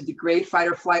be able to degrade fight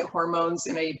or flight hormones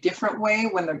in a different way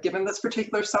when they're given this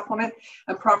particular supplement.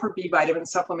 And proper B vitamin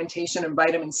supplementation and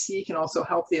vitamin C can also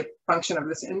help the function of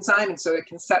this enzyme. And so it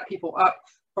can set people up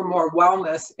for more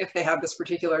wellness if they have this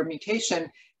particular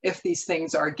mutation, if these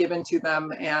things are given to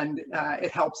them and it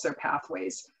helps their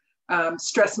pathways.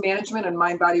 Stress management and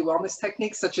mind-body wellness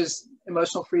techniques, such as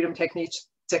emotional freedom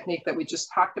technique that we just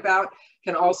talked about,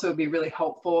 can also be really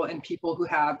helpful in people who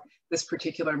have this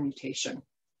particular mutation.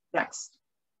 Next.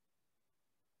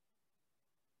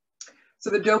 So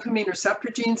the dopamine receptor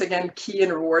genes, again, key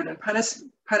in reward and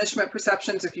punishment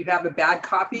perceptions. If you have a bad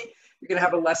copy, you're going to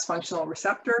have a less functional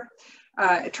receptor.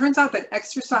 It turns out that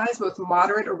exercise, both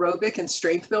moderate aerobic and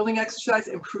strength building exercise,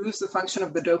 improves the function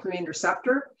of the dopamine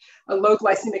receptor. A low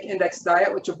glycemic index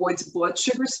diet, which avoids blood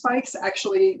sugar spikes,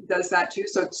 actually does that too.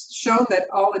 So it's shown that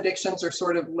all addictions are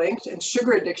sort of linked, and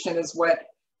sugar addiction is what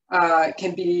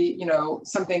can be,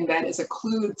 something that is a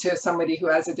clue to somebody who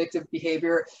has addictive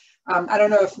behavior. I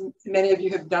don't know if many of you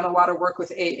have done a lot of work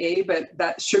with AA, but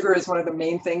that sugar is one of the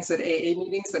main things at AA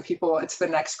meetings that people, it's the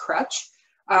next crutch.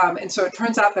 And so it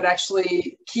turns out that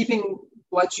actually keeping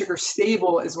blood sugar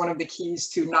stable is one of the keys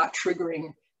to not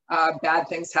triggering bad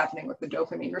things happening with the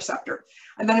dopamine receptor.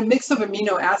 And then a mix of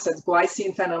amino acids,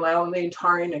 glycine, phenylalanine,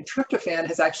 taurine, and tryptophan,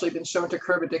 has actually been shown to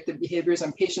curb addictive behaviors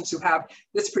in patients who have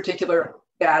this particular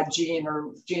bad gene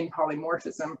or gene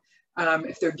polymorphism.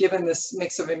 If they're given this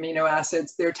mix of amino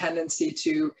acids, their tendency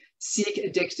to seek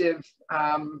addictive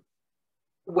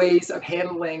ways of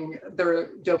handling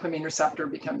their dopamine receptor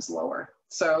becomes lower.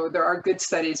 So there are good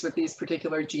studies with these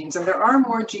particular genes, and there are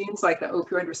more genes like the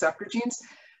opioid receptor genes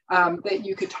that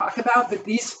you could talk about, but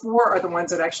these four are the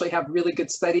ones that actually have really good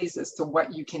studies as to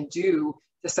what you can do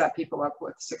to set people up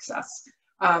with success.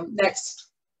 Next.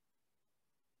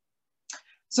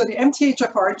 So the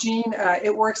MTHFR gene,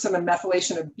 it works in the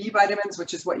methylation of B vitamins,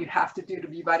 which is what you have to do to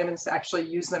B vitamins to actually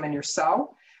use them in your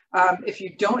cell. If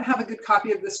you don't have a good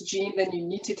copy of this gene, then you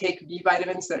need to take B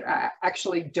vitamins that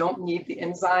actually don't need the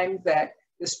enzyme that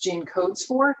this gene codes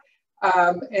for.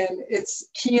 And it's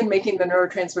key in making the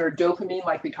neurotransmitter dopamine,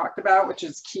 like we talked about, which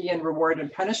is key in reward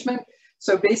and punishment.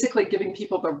 So basically giving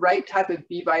people the right type of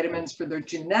B vitamins for their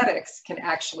genetics can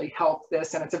actually help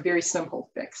this, and it's a very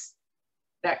simple fix.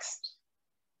 Next.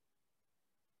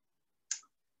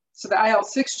 So the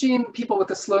IL-6 gene, people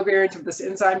with a slow variant of this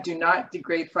enzyme do not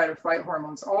degrade fight or flight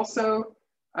hormones also.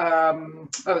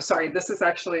 oh, sorry, this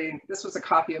was a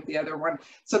copy of the other one.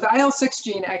 So the IL-6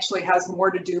 gene actually has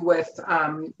more to do with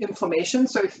inflammation.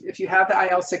 So if you have the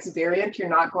IL-6 variant, you're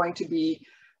not going to be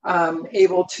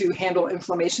able to handle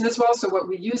inflammation as well. So what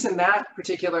we use in that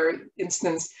particular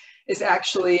instance is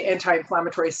actually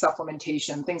anti-inflammatory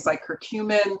supplementation, things like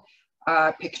curcumin,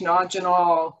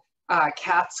 pycnogenol,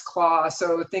 cat's claw,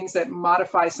 so things that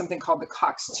modify something called the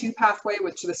COX-2 pathway,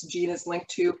 which this gene is linked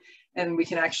to, and we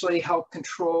can actually help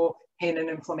control pain and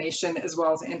inflammation, as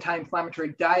well as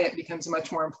anti-inflammatory diet becomes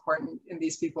much more important in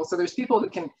these people. So there's people who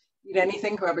can eat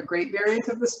anything who have a great variant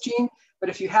of this gene, but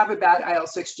if you have a bad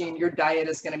IL-6 gene, your diet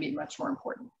is going to be much more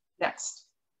important. Next.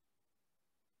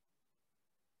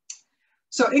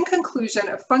 So in conclusion,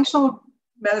 a functional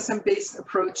medicine-based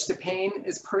approach to pain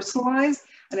is personalized,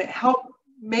 and it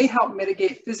may help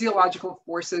mitigate physiological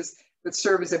forces that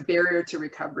serve as a barrier to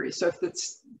recovery. So if the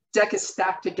deck is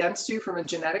stacked against you from a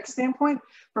genetic standpoint,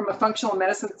 from a functional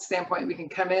medicine standpoint, we can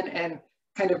come in and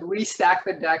kind of restack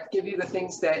the deck, give you the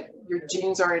things that your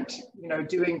genes aren't,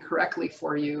 doing correctly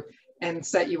for you, and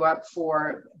set you up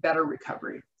for better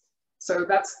recovery. So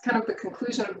that's kind of the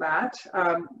conclusion of that.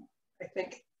 I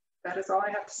think that is all I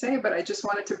have to say, but I just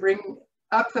wanted to bring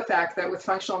up the fact that with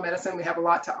functional medicine, we have a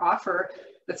lot to offer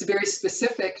that's very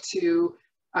specific to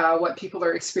what people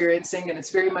are experiencing, and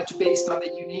it's very much based on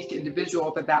the unique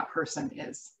individual that that person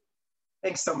is.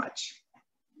 Thanks so much.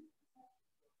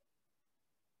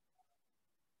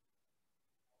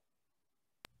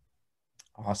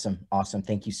 Awesome. Awesome.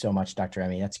 Thank you so much, Dr.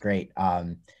 Emmy. That's great.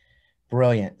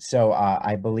 Brilliant. So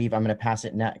I believe I'm going to pass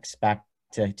it next back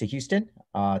to Houston.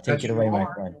 Take it away, my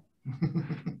friend.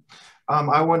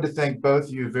 I wanted to thank both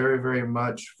of you very, very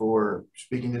much for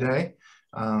speaking today.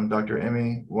 Dr.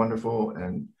 Emmy, wonderful,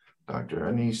 and Dr.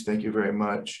 Anise, thank you very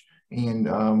much.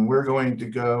 And we're going to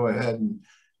go ahead and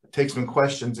take some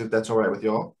questions, if that's all right with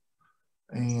y'all.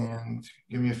 And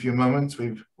give me a few moments.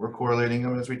 We're correlating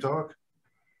them as we talk.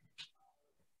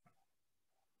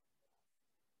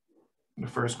 The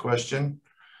first question,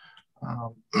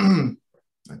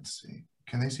 let's see.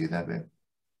 Can they see that, babe?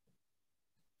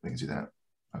 They can see that.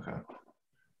 Okay.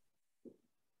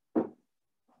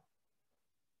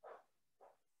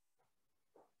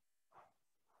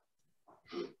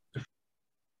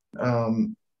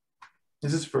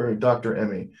 This is for Dr.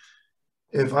 Emmy.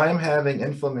 If I'm having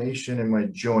inflammation in my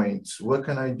joints, what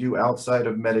can I do outside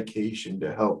of medication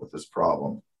to help with this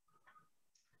problem?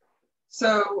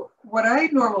 So what I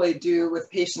normally do with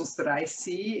patients that I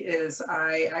see is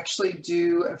I actually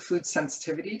do a food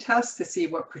sensitivity test to see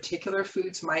what particular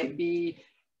foods might be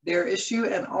their issue,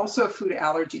 and also a food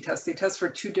allergy test. They test for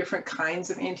 2 different kinds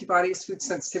of antibodies, food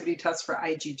sensitivity tests for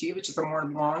IgG, which is a more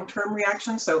long-term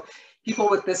reaction. So people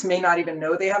with this may not even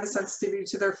know they have a sensitivity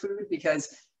to their food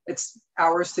because it's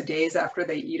hours to days after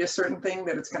they eat a certain thing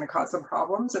that it's going to cause them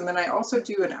problems. And then I also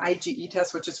do an IgE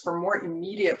test, which is for more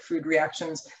immediate food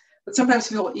reactions. But sometimes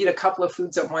people eat a couple of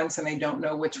foods at once and they don't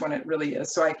know which one it really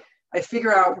is. So I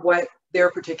figure out what their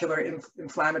particular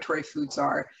inflammatory foods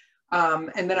are.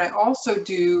 And then I also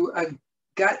do a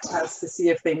gut test to see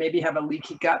if they maybe have a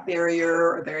leaky gut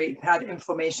barrier, or they had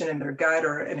inflammation in their gut,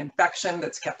 or an infection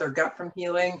that's kept their gut from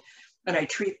healing. And I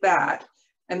treat that.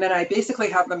 And then I basically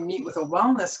have them meet with a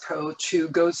wellness coach who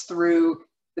goes through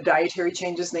the dietary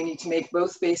changes they need to make,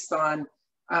 both based on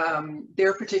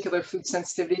their particular food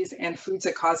sensitivities and foods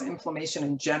that cause inflammation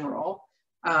in general.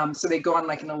 So they go on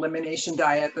like an elimination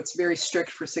diet that's very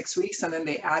strict for 6 weeks, and then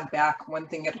they add back one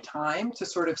thing at a time to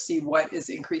sort of see what is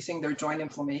increasing their joint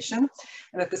inflammation.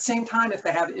 And at the same time, if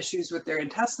they have issues with their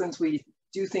intestines, we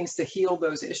do things to heal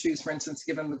those issues. For instance,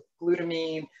 give them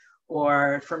glutamine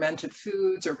or fermented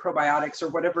foods or probiotics or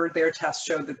whatever their tests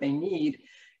show that they need.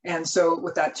 And so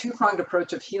with that 2-pronged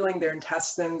approach of healing their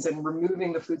intestines and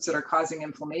removing the foods that are causing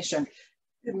inflammation,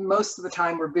 most of the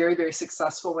time we're very, very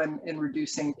successful in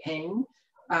reducing pain.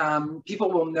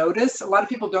 People will notice, a lot of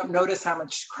people don't notice how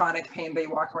much chronic pain they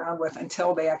walk around with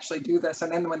until they actually do this.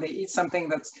 And then when they eat something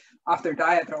that's off their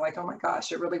diet, they're like, oh my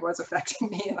gosh, it really was affecting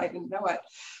me and I didn't know it.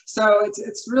 So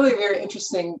it's really a very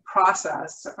interesting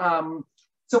process.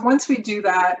 So once we do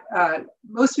that,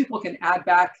 most people can add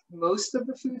back most of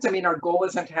the foods. I mean, our goal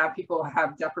isn't to have people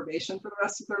have deprivation for the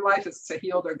rest of their life. It's to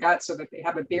heal their gut so that they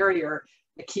have a barrier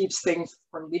that keeps things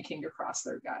from leaking across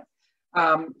their gut.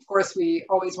 Of course, we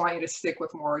always want you to stick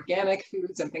with more organic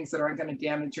foods and things that aren't going to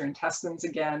damage your intestines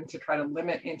again, to try to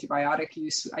limit antibiotic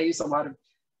use. I use a lot of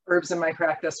herbs in my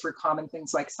practice for common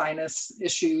things like sinus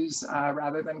issues,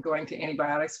 rather than going to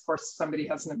antibiotics. Of course, if somebody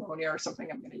has pneumonia or something,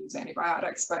 I'm going to use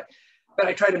antibiotics, but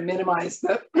I try to minimize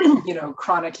the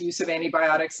chronic use of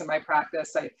antibiotics in my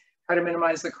practice. how to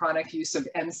minimize the chronic use of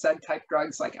NSAID type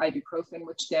drugs like ibuprofen,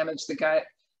 which damage the gut.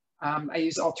 I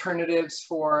use alternatives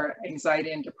for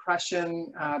anxiety and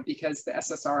depression because the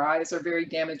SSRIs are very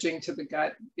damaging to the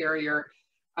gut barrier.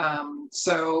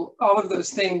 So all of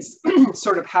those things,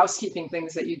 sort of housekeeping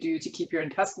things that you do to keep your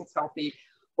intestines healthy,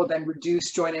 will then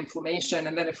reduce joint inflammation.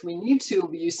 And then if we need to,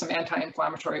 we use some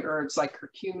anti-inflammatory herbs like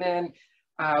curcumin,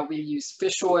 we use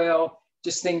fish oil,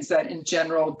 just things that in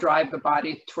general drive the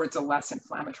body towards a less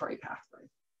inflammatory pathway.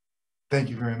 Thank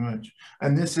you very much.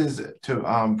 And this is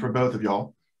to for both of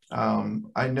y'all.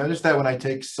 I noticed that when I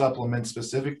take supplements,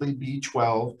 specifically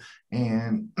B12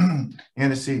 and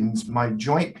antecedents, my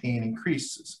joint pain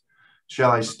increases.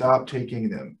 Shall I stop taking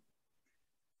them?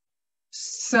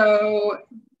 So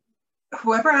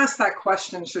whoever asked that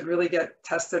question should really get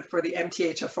tested for the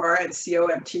MTHFR and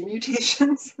COMT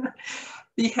mutations.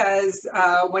 Because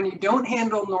when you don't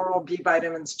handle normal B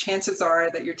vitamins, chances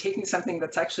are that you're taking something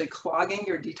that's actually clogging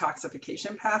your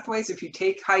detoxification pathways. If you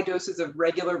take high doses of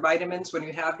regular vitamins when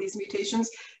you have these mutations,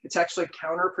 it's actually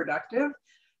counterproductive.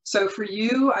 So for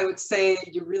you, I would say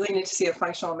you really need to see a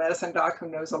functional medicine doc who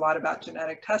knows a lot about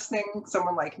genetic testing,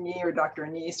 someone like me or Dr.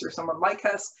 Anise or someone like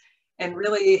us, and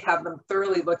really have them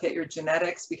thoroughly look at your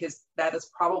genetics, because that is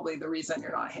probably the reason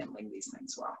you're not handling these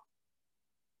things well.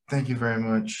 Thank you very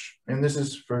much. And this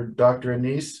is for Dr.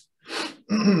 Anise.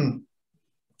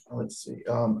 Let's see.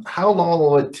 How long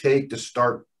will it take to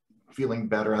start feeling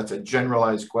better? That's a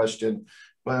generalized question.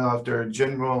 But after a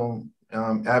general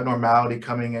abnormality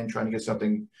coming in, trying to get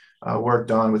something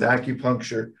worked on with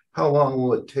acupuncture, how long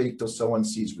will it take till someone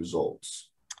sees results?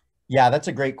 Yeah, that's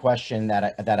a great question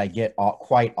that I get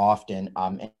quite often.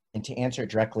 And to answer it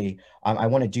directly, I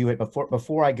want to do it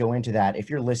before I go into that. If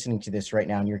you're listening to this right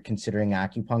now and you're considering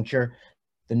acupuncture,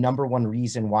 the number one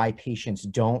reason why patients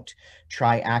don't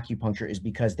try acupuncture is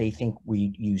because they think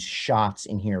we use shots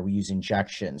in here, we use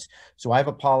injections. So I have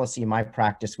a policy in my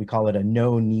practice, we call it a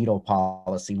no needle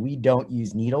policy. We don't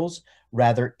use needles,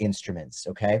 rather instruments,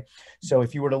 okay? So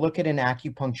if you were to look at an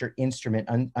acupuncture instrument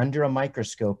under a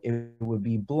microscope, it would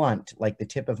be blunt, like the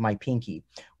tip of my pinky.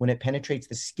 When it penetrates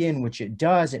the skin, which it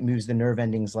does, it moves the nerve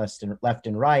endings left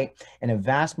and right, and a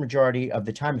vast majority of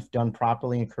the time, if done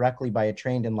properly and correctly by a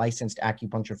trained and licensed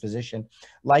acupuncture physician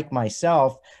like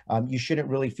myself, you shouldn't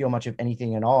really feel much of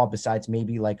anything at all besides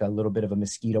maybe like a little bit of a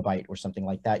mosquito bite or something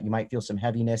like that. You might feel some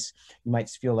heaviness, you might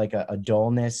feel like a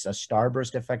dullness, a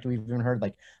starburst effect we've even heard,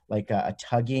 like a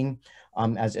tugging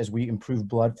as we improve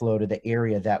blood flow to the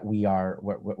area that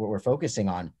we're focusing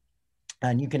on.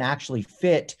 And you can actually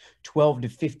fit 12 to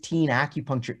 15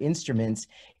 acupuncture instruments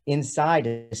inside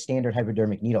a standard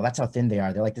hypodermic needle. That's how thin they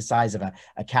are. They're like the size of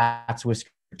a cat's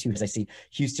whisker too, because I see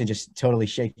Houston just totally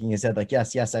shaking his head like,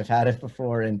 yes, I've had it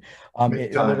before. And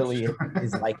it literally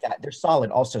is like that. They're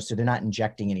solid also, so they're not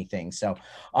injecting anything. So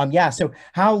yeah, so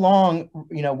how long,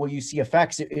 will you see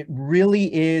effects? It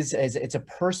really is, it's a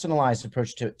personalized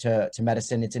approach to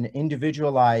medicine. It's an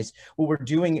individualized, what we're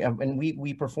doing, and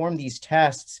we perform these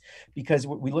tests because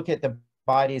we look at the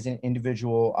body as an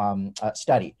individual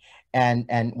study.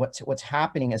 And what's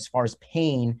happening as far as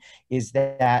pain is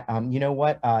that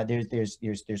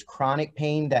there's chronic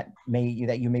pain that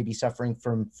you may be suffering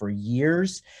from for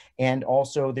years, and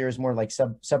also there's more like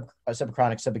subchronic,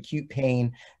 subacute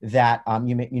pain that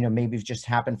maybe just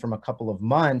happened from a couple of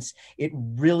months. It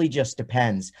really just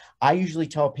depends. I usually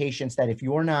tell patients that if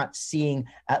you're not seeing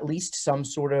at least some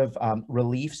sort of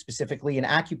relief, specifically in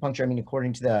acupuncture, I mean,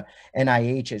 according to the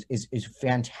NIH, is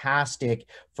fantastic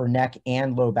for neck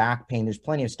and low back pain. There's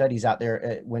plenty of studies out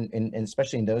there and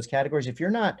especially in those categories. If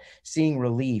you're not seeing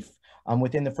relief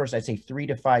within the first, I'd say 3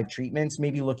 to 5 treatments,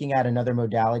 maybe looking at another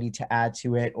modality to add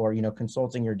to it, or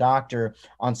consulting your doctor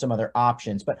on some other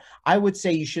options. But I would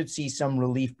say you should see some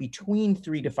relief between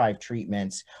 3 to 5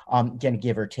 treatments, again,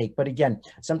 give or take. But again,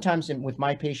 sometimes with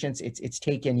my patients, it's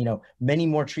taken many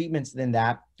more treatments than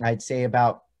that. I'd say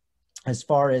about, as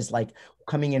far as like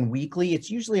coming in weekly, it's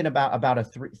usually in about a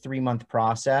 3-month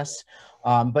process.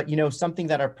 But something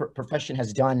that our profession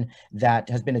has done that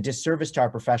has been a disservice to our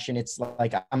profession, it's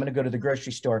like, I'm going to go to the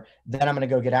grocery store, then I'm going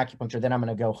to go get acupuncture, then I'm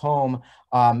going to go home,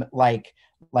 like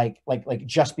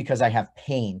just because I have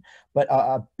pain. But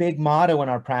a big motto in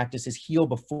our practice is heal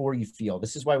before you feel.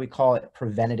 This is why we call it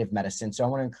preventative medicine. So I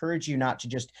want to encourage you not to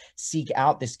just seek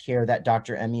out this care that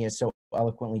Dr. Emmy is so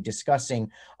eloquently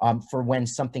discussing for when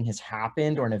something has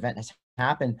happened or an event has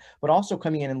happened, but also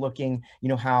coming in and looking,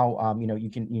 how you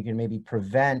can maybe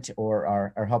prevent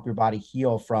or help your body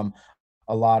heal from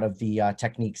a lot of the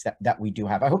techniques that we do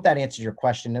have. I hope that answers your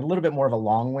question. A little bit more of a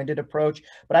long-winded approach,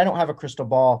 but I don't have a crystal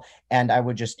ball, and I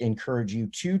would just encourage you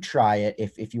to try it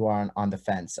if you are on the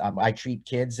fence. I treat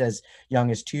kids as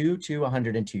young as 2 to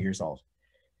 102 years old.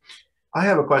 I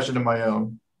have a question of my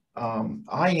own.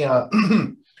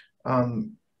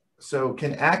 So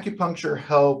can acupuncture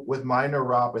help with my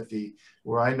neuropathy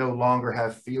where I no longer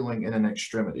have feeling in an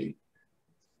extremity?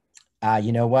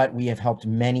 You know what? We have helped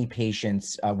many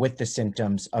patients with the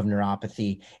symptoms of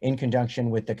neuropathy in conjunction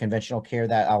with the conventional care,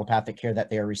 that allopathic care that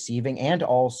they are receiving, and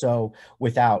also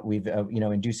without. We've,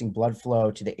 inducing blood flow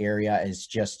to the area is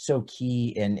just so key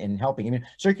in helping. I mean,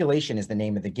 circulation is the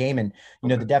name of the game. And,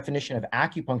 the definition of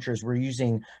acupuncture is we're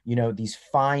using, these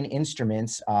fine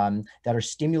instruments that are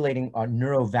stimulating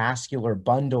neurovascular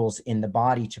bundles in the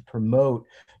body to promote,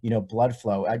 blood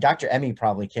flow. Dr. Emmy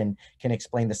probably can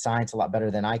explain the science a lot better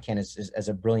than I can as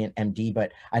a brilliant MD,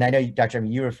 and I know, Dr. Emmy,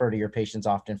 you refer to your patients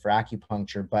often for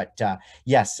acupuncture, but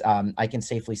yes, I can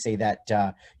safely say that,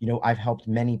 I've helped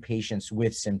many patients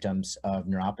with symptoms of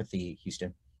neuropathy,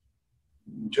 Houston.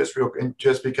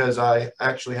 Just because I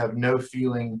actually have no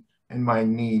feeling in my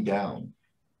knee down.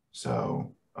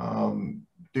 So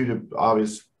due to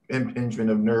obvious impingement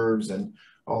of nerves and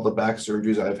all the back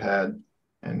surgeries I've had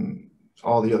and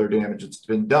all the other damage that's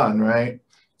been done, right?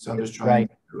 So I'm just trying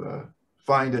to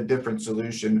find a different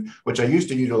solution, which I used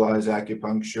to utilize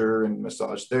acupuncture and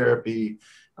massage therapy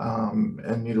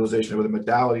and utilization of other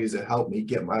modalities that helped me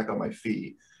get back on my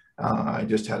feet. I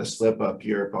just had a slip up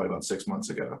here probably about 6 months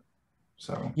ago.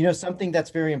 So, something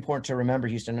that's very important to remember,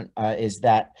 Houston, is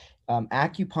that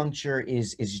acupuncture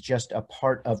is just a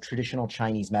part of traditional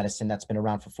Chinese medicine that's been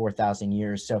around for 4,000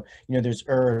 years. So, there's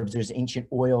herbs, there's ancient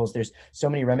oils, there's so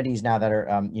many remedies now that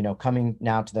are, coming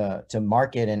now to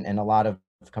market, and a lot of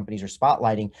companies are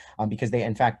spotlighting because they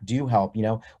in fact do help.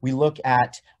 We look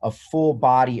at a full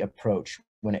body approach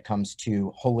when it comes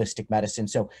to holistic medicine.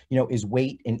 So, is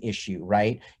weight an issue,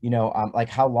 right? Like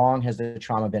how long has the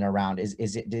trauma been around?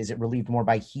 Is it relieved more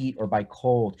by heat or by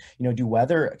cold? Do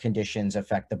weather conditions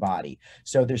affect the body?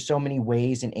 So there's so many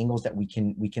ways and angles that we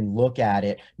can look at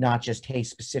it, not just, hey,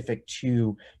 specific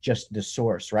to just the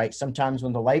source, right? Sometimes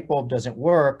when the light bulb doesn't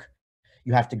work,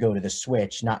 you have to go to the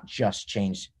switch, not just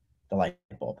change the light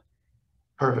bulb.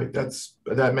 Perfect.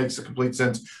 That makes a complete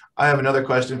sense. I have another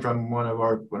question from one of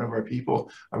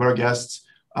our guests.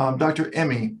 Dr.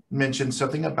 Emmy mentioned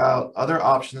something about other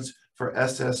options for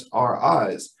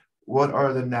SSRIs. What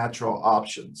are the natural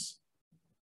options?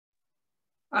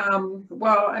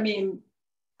 Well, I mean,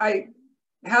 I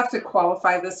have to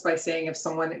qualify this by saying if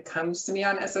someone comes to me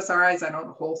on SSRIs, I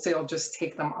don't wholesale just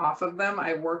take them off of them.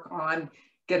 I work on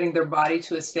getting their body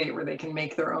to a state where they can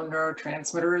make their own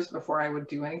neurotransmitters before I would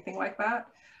do anything like that.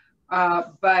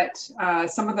 But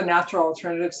some of the natural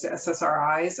alternatives to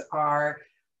SSRIs are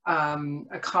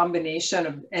a combination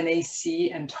of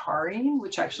NAC and taurine,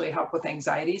 which actually help with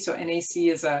anxiety. So NAC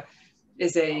is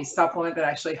a supplement that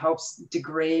actually helps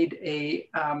degrade a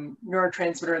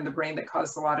neurotransmitter in the brain that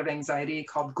causes a lot of anxiety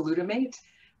called glutamate.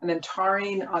 And then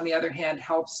taurine, on the other hand,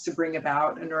 helps to bring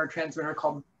about a neurotransmitter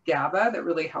called GABA that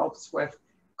really helps with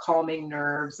calming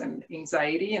nerves and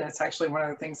anxiety. And it's actually one of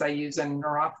the things I use in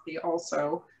neuropathy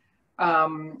also.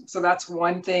 So that's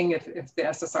one thing. If the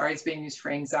SSRI is being used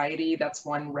for anxiety, that's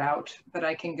one route that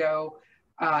I can go.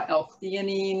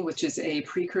 L-theanine, which is a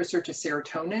precursor to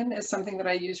serotonin, is something that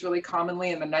I use really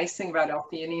commonly. And the nice thing about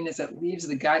L-theanine is it leaves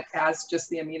the gut as just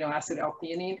the amino acid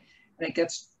L-theanine, and it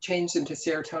gets changed into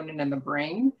serotonin in the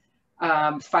brain.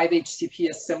 5-HTP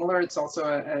is similar. It's also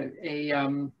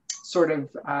a sort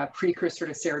of precursor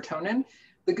to serotonin.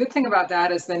 The good thing about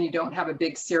that is then you don't have a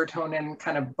big serotonin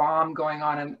kind of bomb going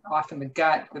on and off in the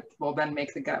gut that will then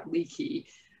make the gut leaky.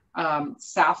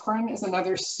 Saffron is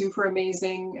another super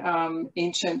amazing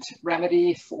ancient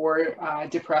remedy for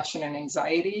depression and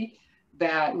anxiety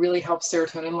that really helps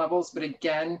serotonin levels. But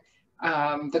again,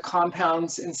 the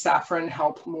compounds in saffron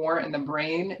help more in the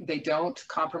brain. They don't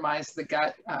compromise the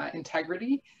gut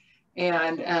integrity.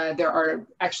 And there are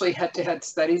actually head-to-head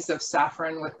studies of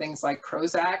saffron with things like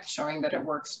Prozac showing that it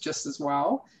works just as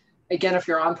well. Again, if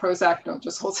you're on Prozac, don't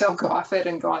just wholesale go off it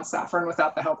and go on saffron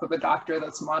without the help of a doctor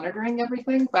that's monitoring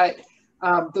everything. But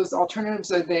those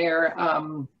alternatives are there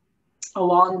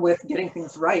along with getting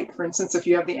things right. For instance, if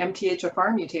you have the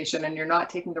MTHFR mutation and you're not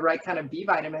taking the right kind of B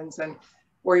vitamins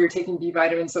or you're taking B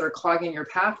vitamins that are clogging your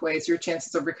pathways, your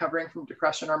chances of recovering from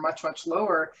depression are much, much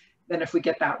lower than if we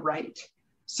get that right.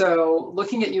 So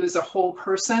looking at you as a whole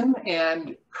person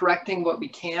and correcting what we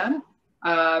can,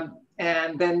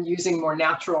 and then using more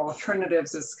natural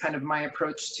alternatives is kind of my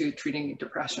approach to treating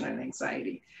depression and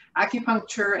anxiety.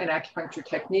 acupuncture and acupuncture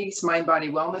techniques, mind-body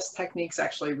wellness techniques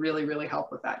actually really, really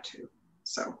help with that too.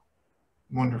 So.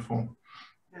 Wonderful.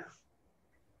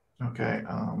 Yeah. Okay.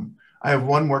 I have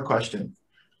one more question.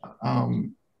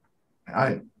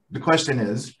 The question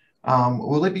is,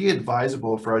 will it be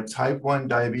advisable for a type 1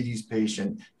 diabetes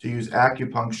patient to use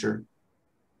acupuncture?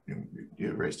 You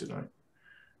erased it, right?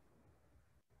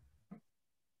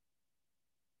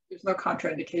 There's no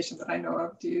contraindication that I know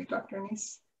of. Do you, Dr.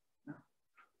 Anise? No.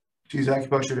 To use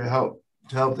acupuncture to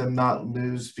help them not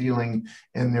lose feeling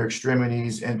in their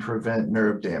extremities and prevent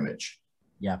nerve damage.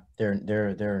 Yeah, there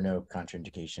are no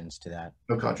contraindications to that.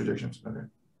 No contradictions. Okay.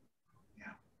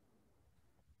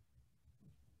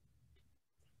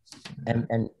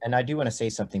 And I do want to say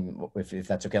something, if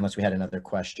that's okay, unless we had another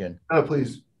question. Oh,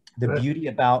 please. The beauty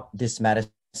about this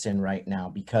medicine right now,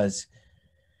 because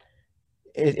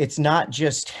it's not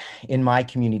just in my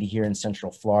community here in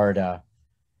Central Florida.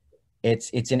 It's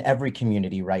in every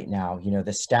community right now. You know,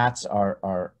 the stats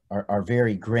are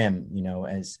very grim. You know,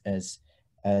 as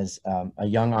a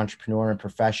young entrepreneur and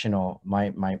professional,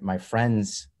 my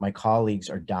friends, my colleagues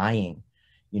are dying.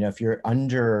 You know, if you're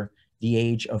under the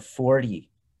age of 40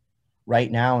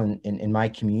 right now in my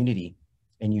community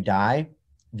and you die,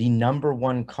 the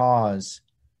 #1 cause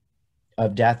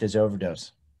of death is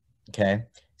overdose. Okay.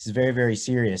 This is very, very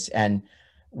serious. And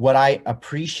what I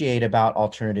appreciate about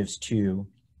alternatives to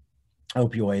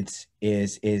opioids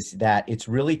is that it's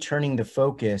really turning the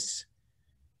focus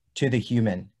to the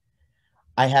human.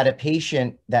 I had a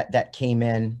patient that came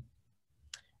in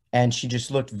and she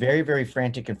just looked very, very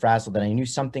frantic and frazzled, and I knew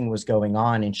something was going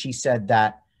on. And she said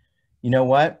that, you know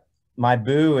what, my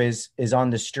boo is on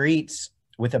the streets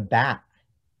with a bat,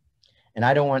 and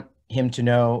I don't want him to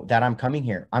know that I'm coming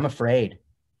here. I'm afraid.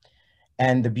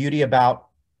 And the beauty about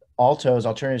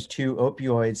alternatives to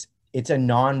opioids, it's a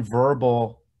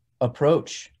nonverbal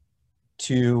approach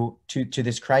to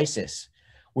this crisis,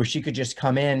 where she could just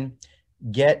come in,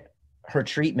 get her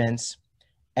treatments,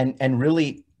 and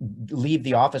really leave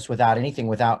the office without anything,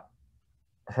 without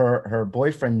her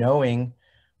boyfriend knowing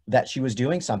that she was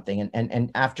doing something.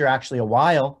 And after actually a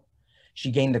while,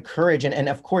 she gained the courage. And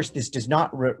of course, this does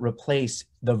not replace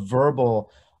the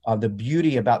verbal, the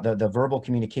beauty about the verbal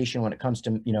communication when it comes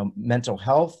to, you know, mental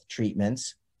health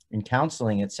treatments and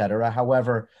counseling, et cetera.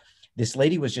 However, this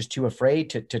lady was just too afraid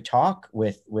to talk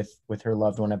with her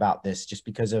loved one about this, just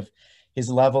because of his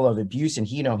level of abuse. And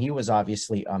he was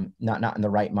obviously not in the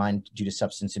right mind due to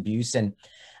substance abuse. And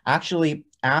actually,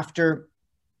 after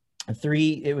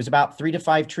it was about 3 to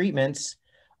 5 treatments,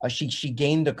 she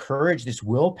gained the courage, this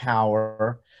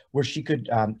willpower, where she could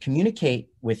communicate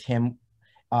with him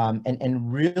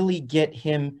and really get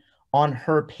him on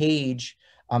her page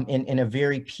in a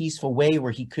very peaceful way,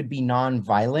 where he could be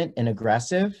nonviolent and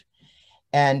aggressive.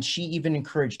 And she even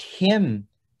encouraged him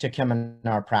to come in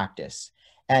our practice.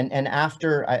 And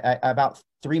after about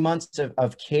 3 months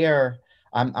of care,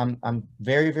 I'm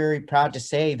very, very proud to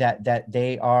say that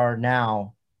they are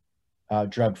now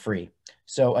drug-free.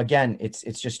 So again,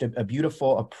 it's just a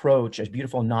beautiful approach, a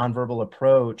beautiful nonverbal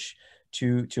approach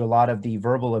to a lot of the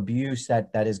verbal abuse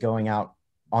that is going out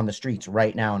on the streets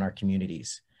right now in our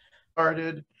communities.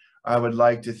 I would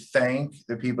like to thank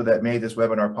the people that made this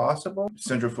webinar possible: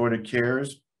 Central Florida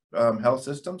Cares Health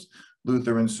Systems,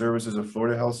 Lutheran Services of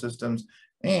Florida Health Systems,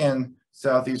 and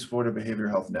Southeast Florida Behavioral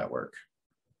Health Network.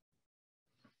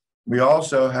 We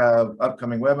also have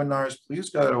upcoming webinars. Please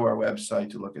go to our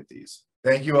website to look at these.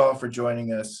 Thank you all for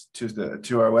joining us to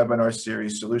our webinar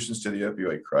series, Solutions to the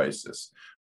Opioid Crisis.